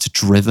impact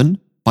driven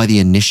by the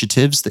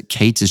initiatives that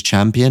Kate is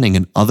championing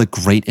and other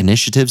great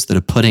initiatives that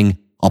are putting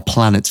our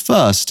planet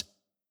first,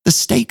 the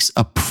stakes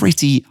are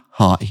pretty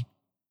high.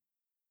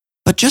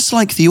 But just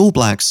like the All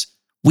Blacks,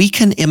 we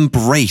can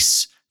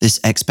embrace this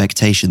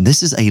expectation.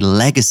 This is a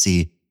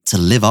legacy to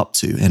live up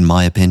to, in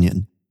my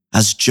opinion.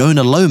 As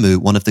Jonah Lomu,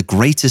 one of the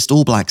greatest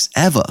All Blacks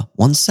ever,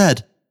 once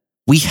said,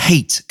 "We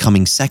hate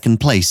coming second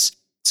place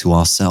to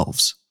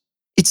ourselves."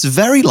 It's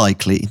very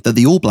likely that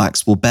the All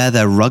Blacks will bear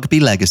their rugby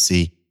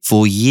legacy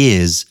for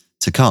years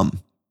to come.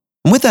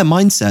 And with their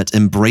mindset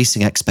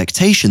embracing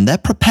expectation, they're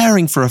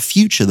preparing for a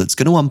future that's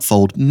going to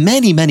unfold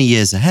many, many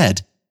years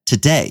ahead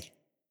today.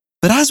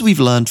 But as we've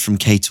learned from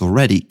Kate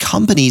already,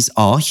 companies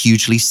are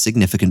hugely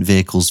significant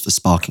vehicles for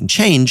sparking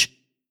change,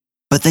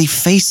 but they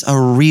face a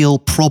real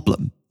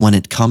problem when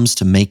it comes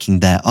to making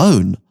their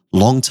own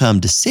long-term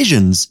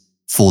decisions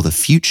for the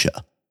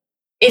future.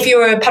 If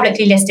you're a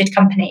publicly listed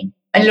company,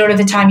 a lot of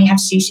the time you have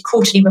to do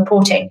quarterly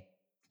reporting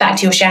back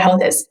to your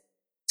shareholders.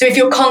 So if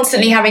you're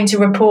constantly having to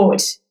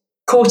report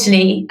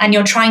quarterly and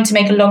you're trying to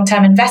make a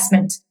long-term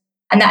investment,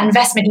 and that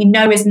investment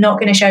is not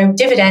going to show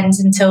dividends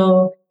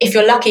until, if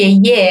you're lucky, a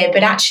year,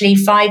 but actually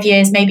 5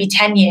 years, maybe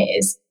 10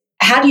 years,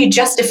 how do you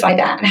justify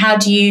that and how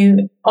do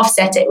you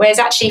offset it? Whereas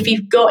actually, if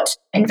you've got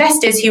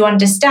investors who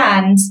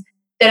understand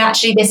that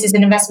actually this is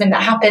an investment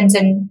that happens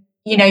and,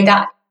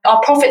 that our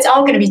profits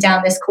are going to be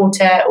down this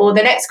quarter or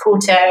the next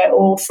quarter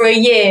or for a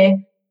year,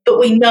 but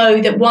we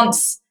know that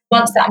once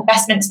that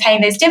investment's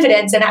paying those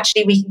dividends, then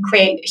actually we can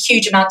create a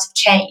huge amount of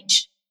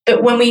change.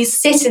 But when we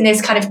sit in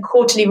this kind of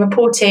quarterly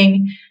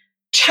reporting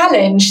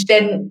challenge,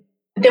 then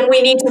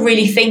we need to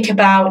really think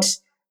about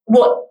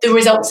what the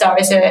results are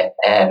as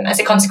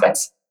a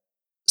consequence.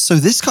 So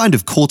this kind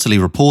of quarterly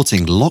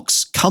reporting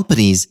locks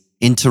companies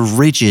into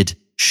rigid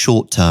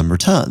short-term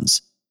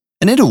returns.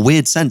 And in a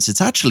weird sense,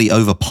 it's actually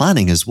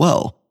over-planning as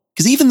well.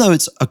 Because even though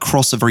it's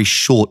across a very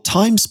short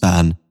time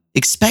span,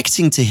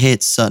 expecting to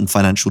hit certain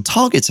financial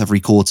targets every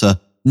quarter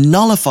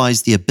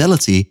nullifies the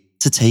ability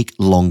to take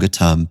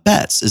longer-term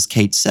bets, as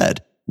Kate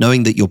said.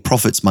 Knowing that your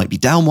profits might be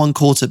down one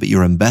quarter, but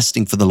you're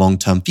investing for the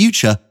long-term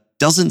future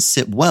doesn't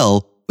sit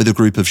well with a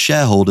group of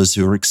shareholders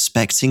who are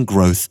expecting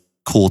growth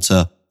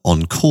quarter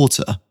on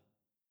quarter.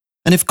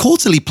 And if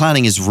quarterly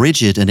planning is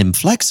rigid and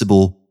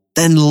inflexible,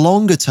 then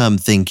longer-term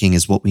thinking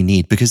is what we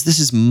need because this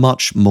is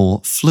much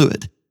more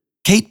fluid.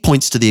 Kate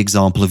points to the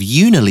example of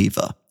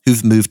Unilever,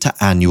 who've moved to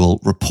annual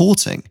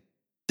reporting.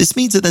 This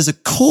means that there's a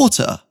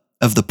quarter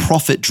of the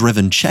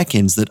profit-driven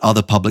check-ins that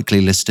other publicly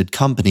listed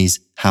companies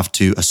have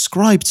to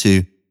ascribe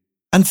to,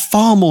 and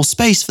far more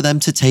space for them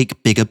to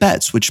take bigger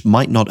bets, which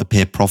might not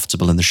appear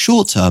profitable in the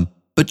short term,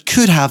 but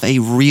could have a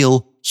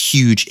real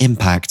huge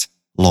impact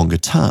longer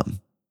term.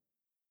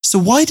 So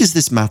why does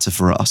this matter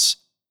for us?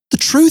 The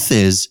truth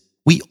is,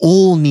 we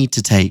all need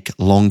to take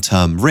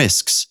long-term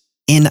risks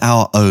in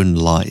our own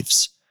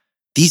lives.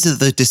 These are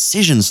the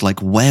decisions like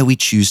where we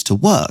choose to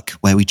work,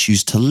 where we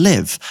choose to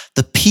live,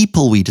 the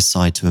people we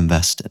decide to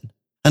invest in.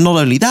 And not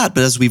only that,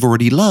 but as we've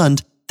already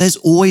learned, there's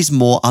always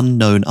more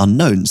unknown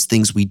unknowns,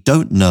 things we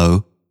don't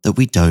know that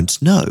we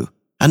don't know.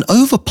 And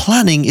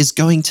over-planning is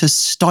going to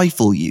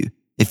stifle you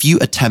if you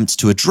attempt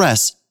to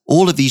address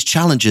all of these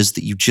challenges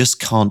that you just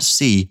can't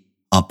see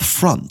up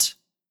front.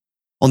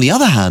 On the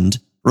other hand,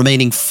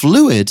 remaining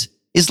fluid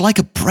is like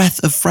a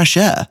breath of fresh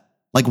air,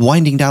 like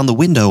winding down the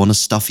window on a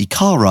stuffy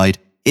car ride.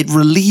 It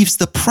relieves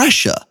the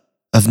pressure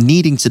of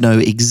needing to know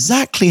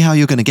exactly how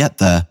you're going to get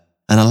there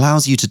and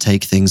allows you to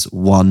take things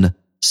one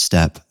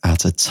step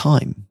at a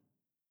time.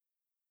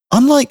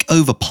 Unlike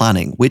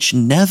over-planning, which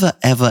never,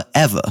 ever,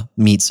 ever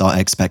meets our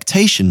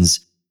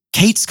expectations,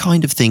 Kate's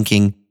kind of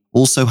thinking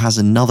also has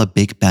another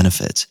big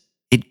benefit.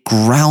 It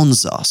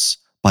grounds us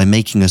by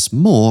making us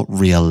more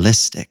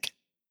realistic.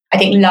 I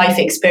think life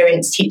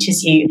experience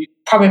teaches you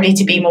probably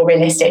to be more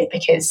realistic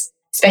because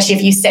especially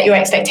if you set your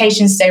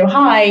expectations so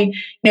high,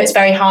 it's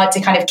very hard to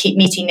kind of keep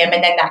meeting them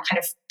and then that kind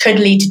of could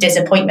lead to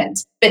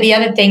disappointment. But the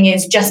other thing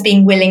is just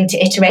being willing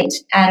to iterate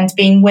and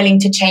being willing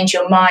to change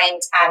your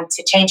mind and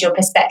to change your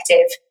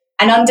perspective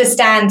and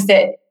understand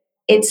that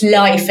it's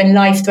life and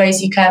life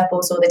throws you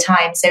curveballs all the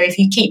time. So if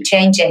you keep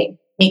changing,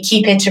 you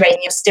keep iterating,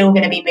 you're still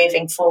going to be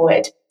moving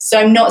forward. So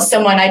I'm not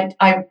someone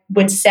I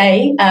would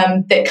say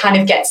that kind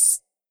of gets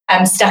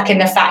stuck in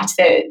the fact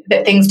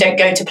that things don't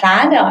go to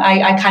plan.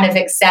 I kind of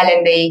excel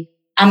in the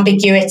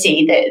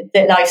ambiguity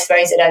that life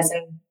throws at us.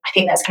 And I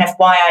think that's kind of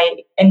why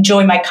I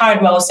enjoy my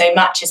current role so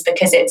much, is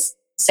because it's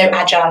so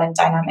agile and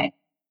dynamic.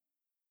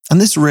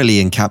 And this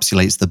really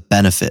encapsulates the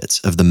benefit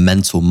of the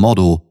mental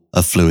model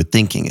of fluid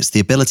thinking. It's the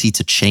ability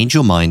to change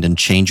your mind and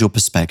change your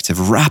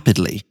perspective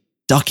rapidly,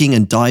 ducking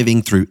and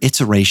diving through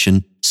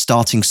iteration,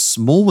 starting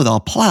small with our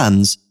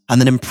plans and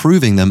then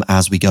improving them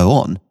as we go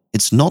on.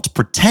 It's not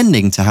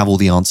pretending to have all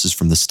the answers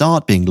from the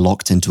start, being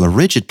locked into a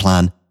rigid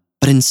plan,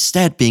 but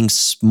instead being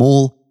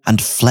small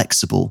and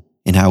flexible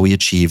in how we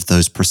achieve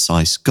those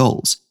precise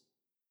goals.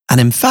 And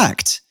in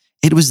fact,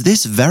 it was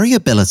this very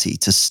ability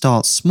to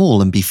start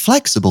small and be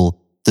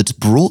flexible that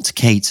brought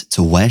Kate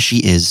to where she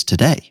is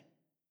today.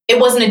 It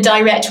wasn't a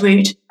direct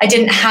route. I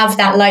didn't have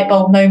that light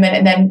bulb moment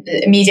and then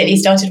immediately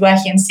started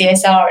working in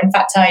CSR. In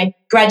fact, I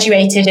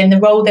graduated in the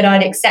role that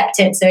I'd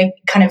accepted. So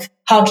kind of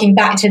harking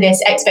back to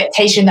this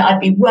expectation that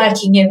I'd be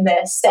working in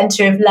the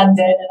centre of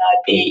London and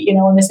I'd be,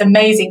 on this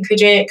amazing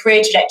career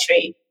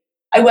trajectory.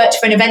 I worked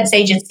for an events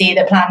agency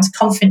that planned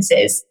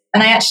conferences,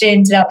 and I actually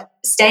ended up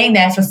staying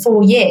there for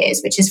 4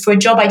 years, which is for a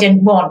job I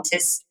didn't want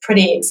is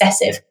pretty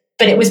excessive.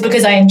 But it was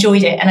because I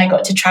enjoyed it and I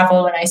got to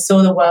travel and I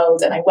saw the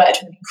world and I worked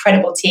with an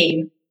incredible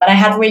team. but I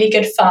had really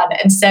good fun.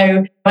 And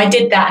so I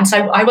did that. And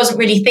so I wasn't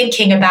really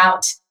thinking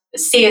about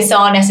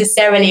CSR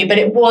necessarily, but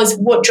it was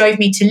what drove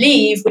me to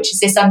leave, which is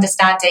this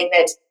understanding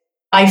that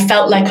I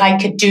felt like I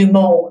could do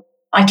more.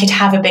 I could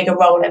have a bigger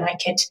role and I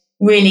could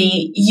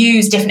really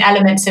use different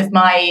elements of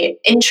my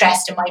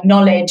interest and my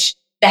knowledge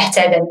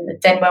better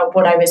than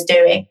what I was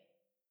doing.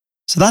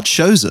 So that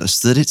shows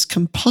us that it's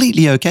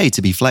completely okay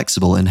to be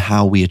flexible in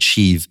how we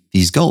achieve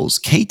these goals.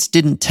 Kate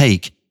didn't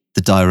take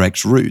the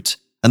direct route.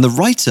 And the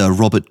writer,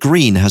 Robert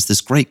Greene, has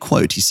this great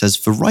quote. He says,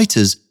 "For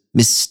writers,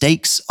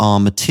 mistakes are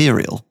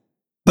material."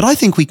 But I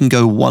think we can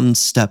go one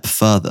step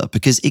further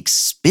because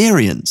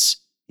experience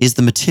is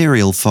the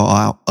material for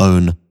our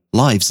own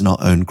lives and our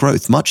own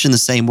growth, much in the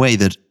same way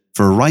that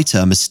for a writer,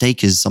 a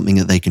mistake is something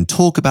that they can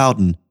talk about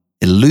and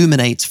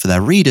illuminate for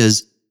their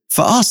readers.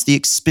 For us, the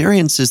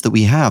experiences that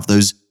we have,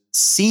 those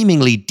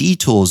seemingly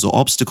detours or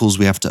obstacles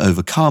we have to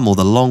overcome or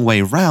the long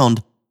way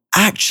round,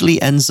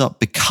 actually ends up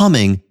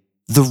becoming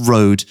the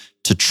road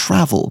to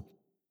travel.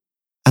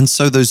 And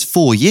so those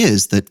 4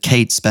 years that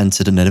Kate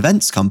spent at an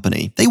events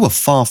company, they were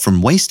far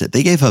from wasted.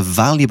 They gave her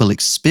valuable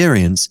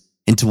experience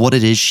into what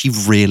it is she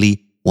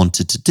really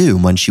wanted to do.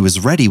 And when she was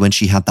ready, when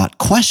she had that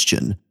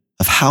question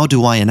of how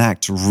do I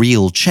enact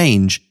real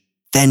change,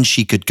 then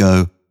she could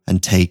go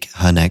and take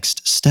her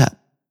next step.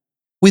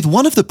 With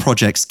one of the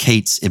projects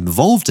Kate's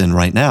involved in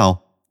right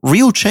now,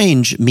 real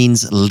change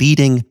means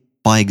leading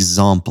by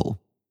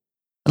example.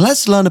 And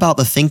let's learn about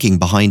the thinking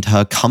behind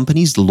her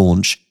company's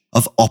launch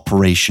of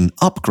Operation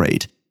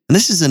Upgrade. And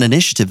this is an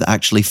initiative that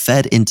actually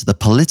fed into the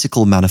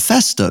political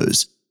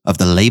manifestos of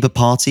the Labour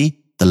Party,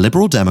 the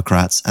Liberal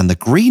Democrats, and the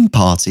Green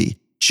Party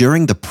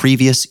during the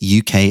previous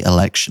UK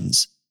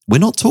elections. We're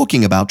not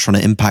talking about trying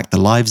to impact the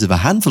lives of a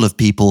handful of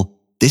people.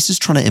 This is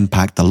trying to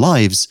impact the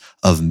lives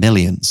of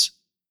millions.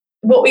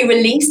 What we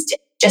released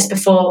just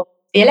before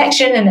the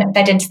election and that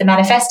fed into the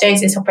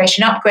manifestos is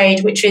Operation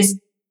Upgrade, which was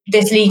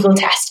this legal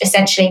test,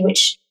 essentially,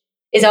 which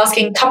is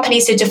asking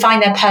companies to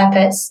define their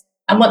purpose.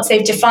 And once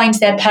they've defined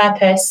their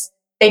purpose,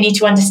 they need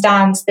to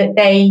understand that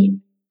they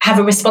have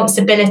a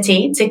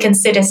responsibility to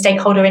consider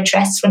stakeholder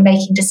interests when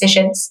making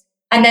decisions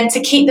and then to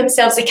keep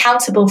themselves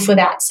accountable for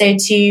that. So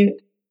to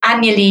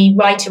annually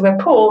write a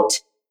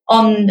report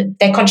on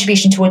their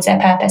contribution towards their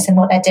purpose and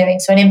what they're doing.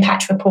 So an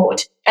impact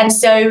report. And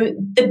so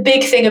the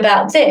big thing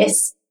about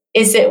this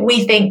is that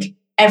we think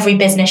every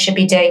business should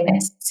be doing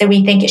this. So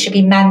we think it should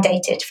be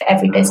mandated for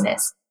every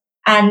business.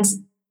 And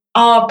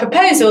our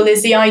proposal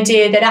is the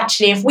idea that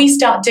actually if we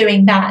start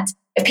doing that,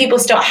 if people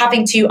start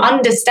having to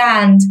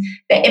understand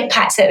the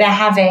impacts that they're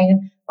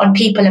having on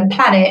people and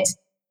planet,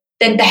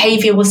 then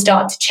behavior will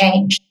start to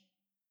change.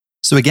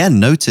 So again,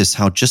 notice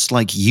how just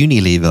like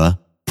Unilever,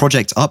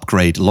 Project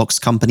Upgrade locks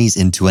companies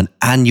into an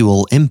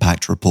annual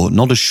impact report,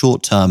 not a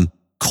short-term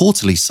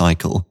quarterly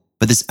cycle,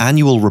 but this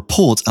annual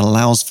report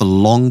allows for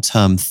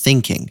long-term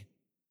thinking.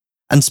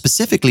 And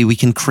specifically, we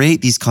can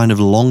create these kind of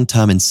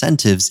long-term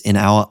incentives in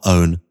our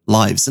own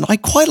lives. And I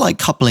quite like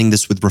coupling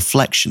this with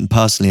reflection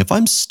personally. If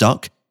I'm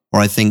stuck, or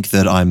I think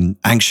that I'm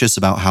anxious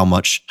about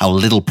how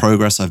little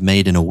progress I've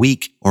made in a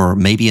week or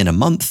maybe in a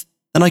month,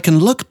 then I can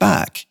look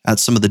back at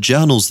some of the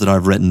journals that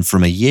I've written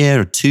from a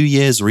year or 2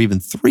 years or even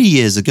 3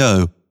 years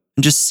ago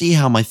and just see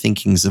how my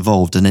thinking's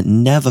evolved. And it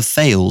never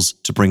fails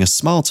to bring a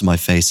smile to my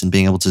face and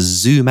being able to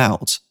zoom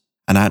out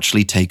and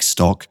actually take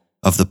stock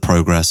of the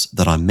progress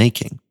that I'm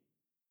making.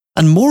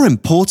 And more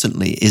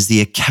importantly is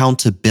the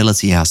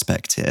accountability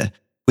aspect here.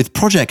 With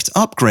Project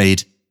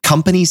Upgrade,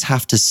 companies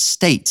have to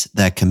state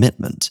their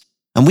commitment.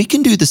 And we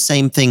can do the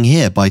same thing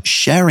here by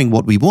sharing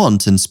what we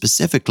want and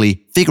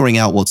specifically figuring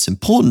out what's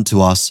important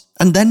to us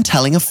and then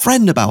telling a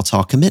friend about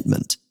our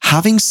commitment.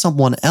 Having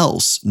someone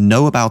else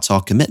know about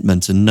our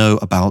commitment and know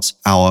about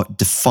our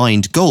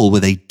defined goal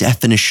with a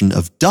definition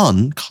of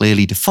done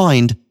clearly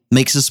defined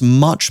makes us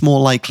much more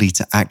likely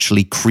to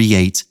actually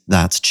create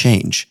that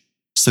change.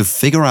 So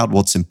figure out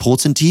what's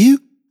important to you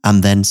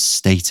and then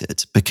state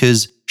it,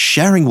 because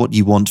sharing what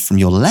you want from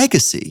your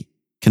legacy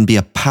can be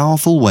a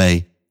powerful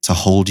way to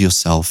hold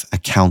yourself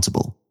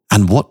accountable.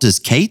 And what does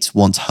Kate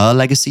want her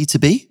legacy to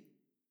be?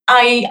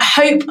 I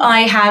hope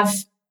I have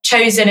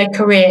chosen a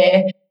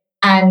career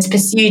and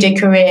pursued a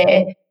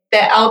career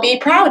that I'll be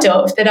proud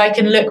of, that I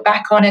can look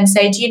back on and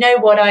say, do you know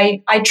what,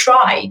 I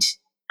tried.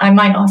 I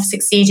might not have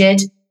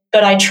succeeded,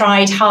 but I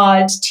tried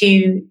hard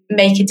to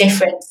make a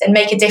difference and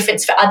make a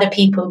difference for other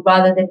people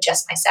rather than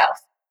just myself.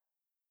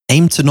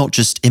 Aim to not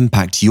just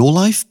impact your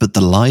life, but the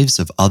lives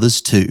of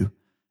others too.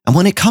 And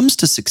when it comes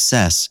to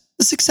success,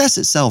 the success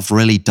itself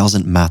really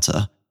doesn't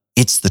matter.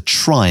 It's the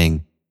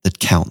trying that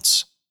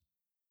counts.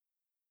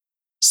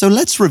 So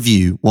let's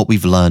review what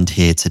we've learned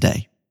here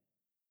today.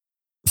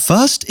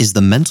 First is the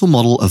mental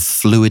model of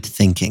fluid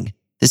thinking.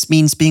 This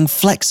means being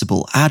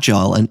flexible,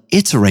 agile, and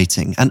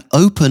iterating and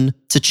open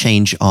to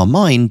change our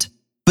mind,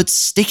 but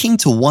sticking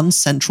to one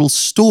central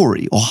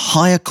story or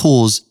higher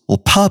cause or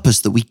purpose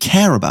that we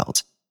care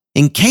about.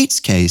 In Kate's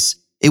case,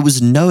 it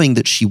was knowing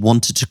that she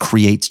wanted to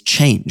create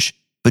change,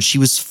 but she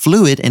was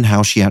fluid in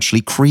how she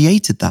actually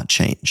created that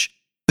change.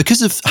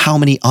 Because of how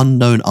many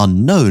unknown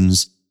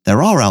unknowns,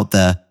 there are out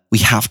there, we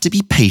have to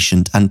be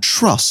patient and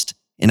trust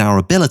in our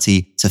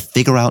ability to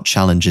figure out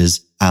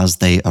challenges as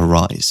they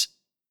arise.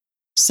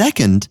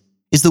 Second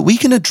is that we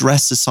can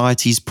address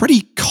society's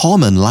pretty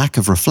common lack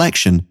of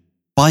reflection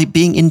by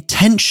being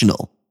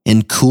intentional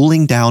in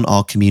cooling down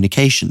our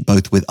communication,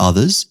 both with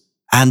others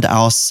and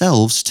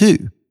ourselves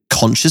too.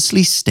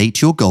 Consciously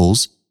state your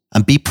goals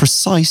and be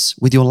precise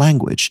with your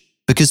language,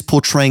 because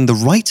portraying the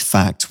right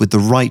fact with the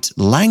right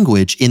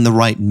language in the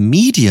right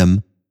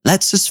medium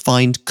lets us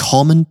find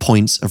common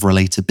points of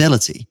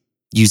relatability,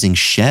 using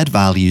shared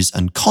values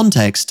and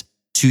context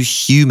to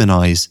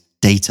humanize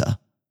data.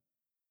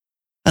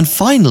 And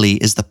finally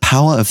is the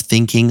power of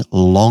thinking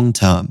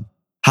long-term,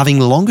 having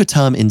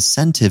longer-term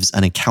incentives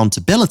and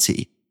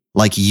accountability,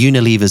 like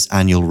Unilever's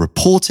annual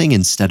reporting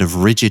instead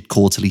of rigid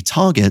quarterly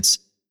targets,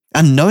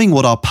 and knowing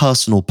what our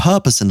personal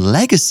purpose and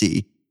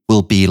legacy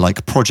will be,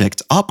 like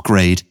Project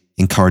Upgrade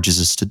encourages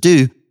us to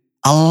do,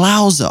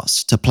 allows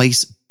us to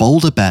place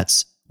bolder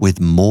bets with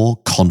more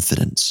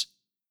confidence.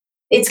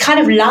 It's kind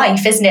of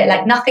life, isn't it?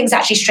 Like nothing's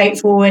actually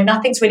straightforward.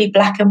 Nothing's really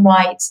black and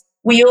white.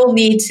 We all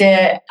need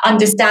to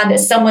understand that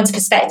someone's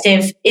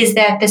perspective is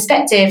their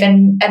perspective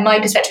and my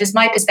perspective is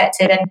my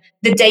perspective. And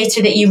the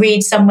data that you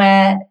read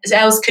somewhere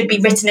else could be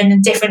written in a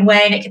different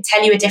way and it could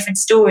tell you a different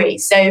story.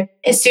 So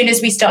as soon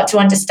as we start to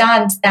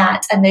understand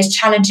that and those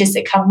challenges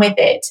that come with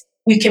it,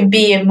 you can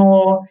be a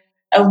more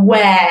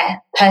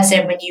aware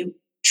person when you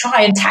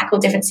try and tackle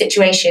different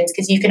situations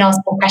because you can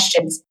ask more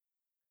questions.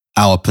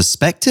 Our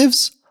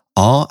perspectives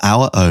are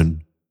our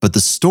own, but the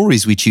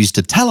stories we choose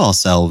to tell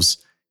ourselves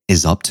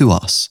is up to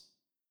us.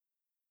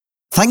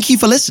 Thank you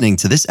for listening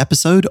to this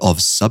episode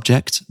of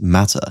Subject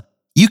Matter.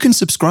 You can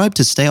subscribe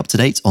to stay up to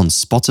date on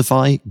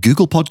Spotify,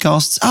 Google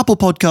Podcasts, Apple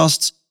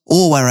Podcasts,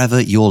 or wherever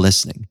you're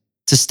listening.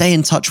 To stay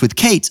in touch with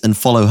Kate and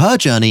follow her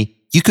journey,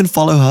 you can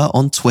follow her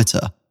on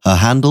Twitter. Her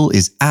handle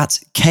is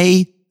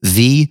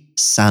 @KVSandle,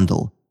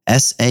 Sandle.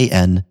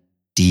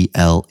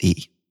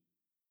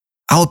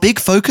 Our big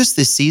focus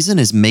this season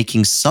is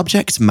making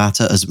subject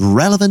matter as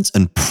relevant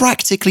and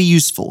practically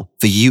useful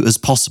for you as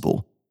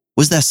possible.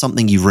 Was there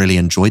something you really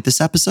enjoyed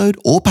this episode?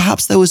 Or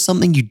perhaps there was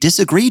something you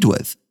disagreed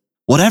with?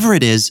 Whatever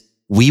it is,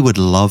 we would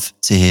love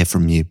to hear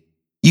from you.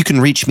 You can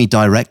reach me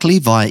directly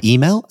via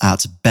email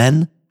at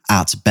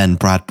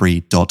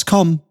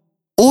ben@benbradbury.com,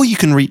 or you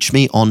can reach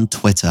me on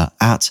Twitter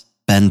at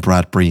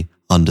benbradbury_.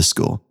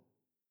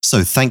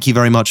 So thank you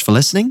very much for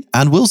listening,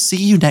 and we'll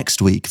see you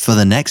next week for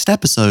the next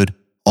episode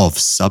of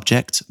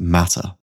Subject Matter.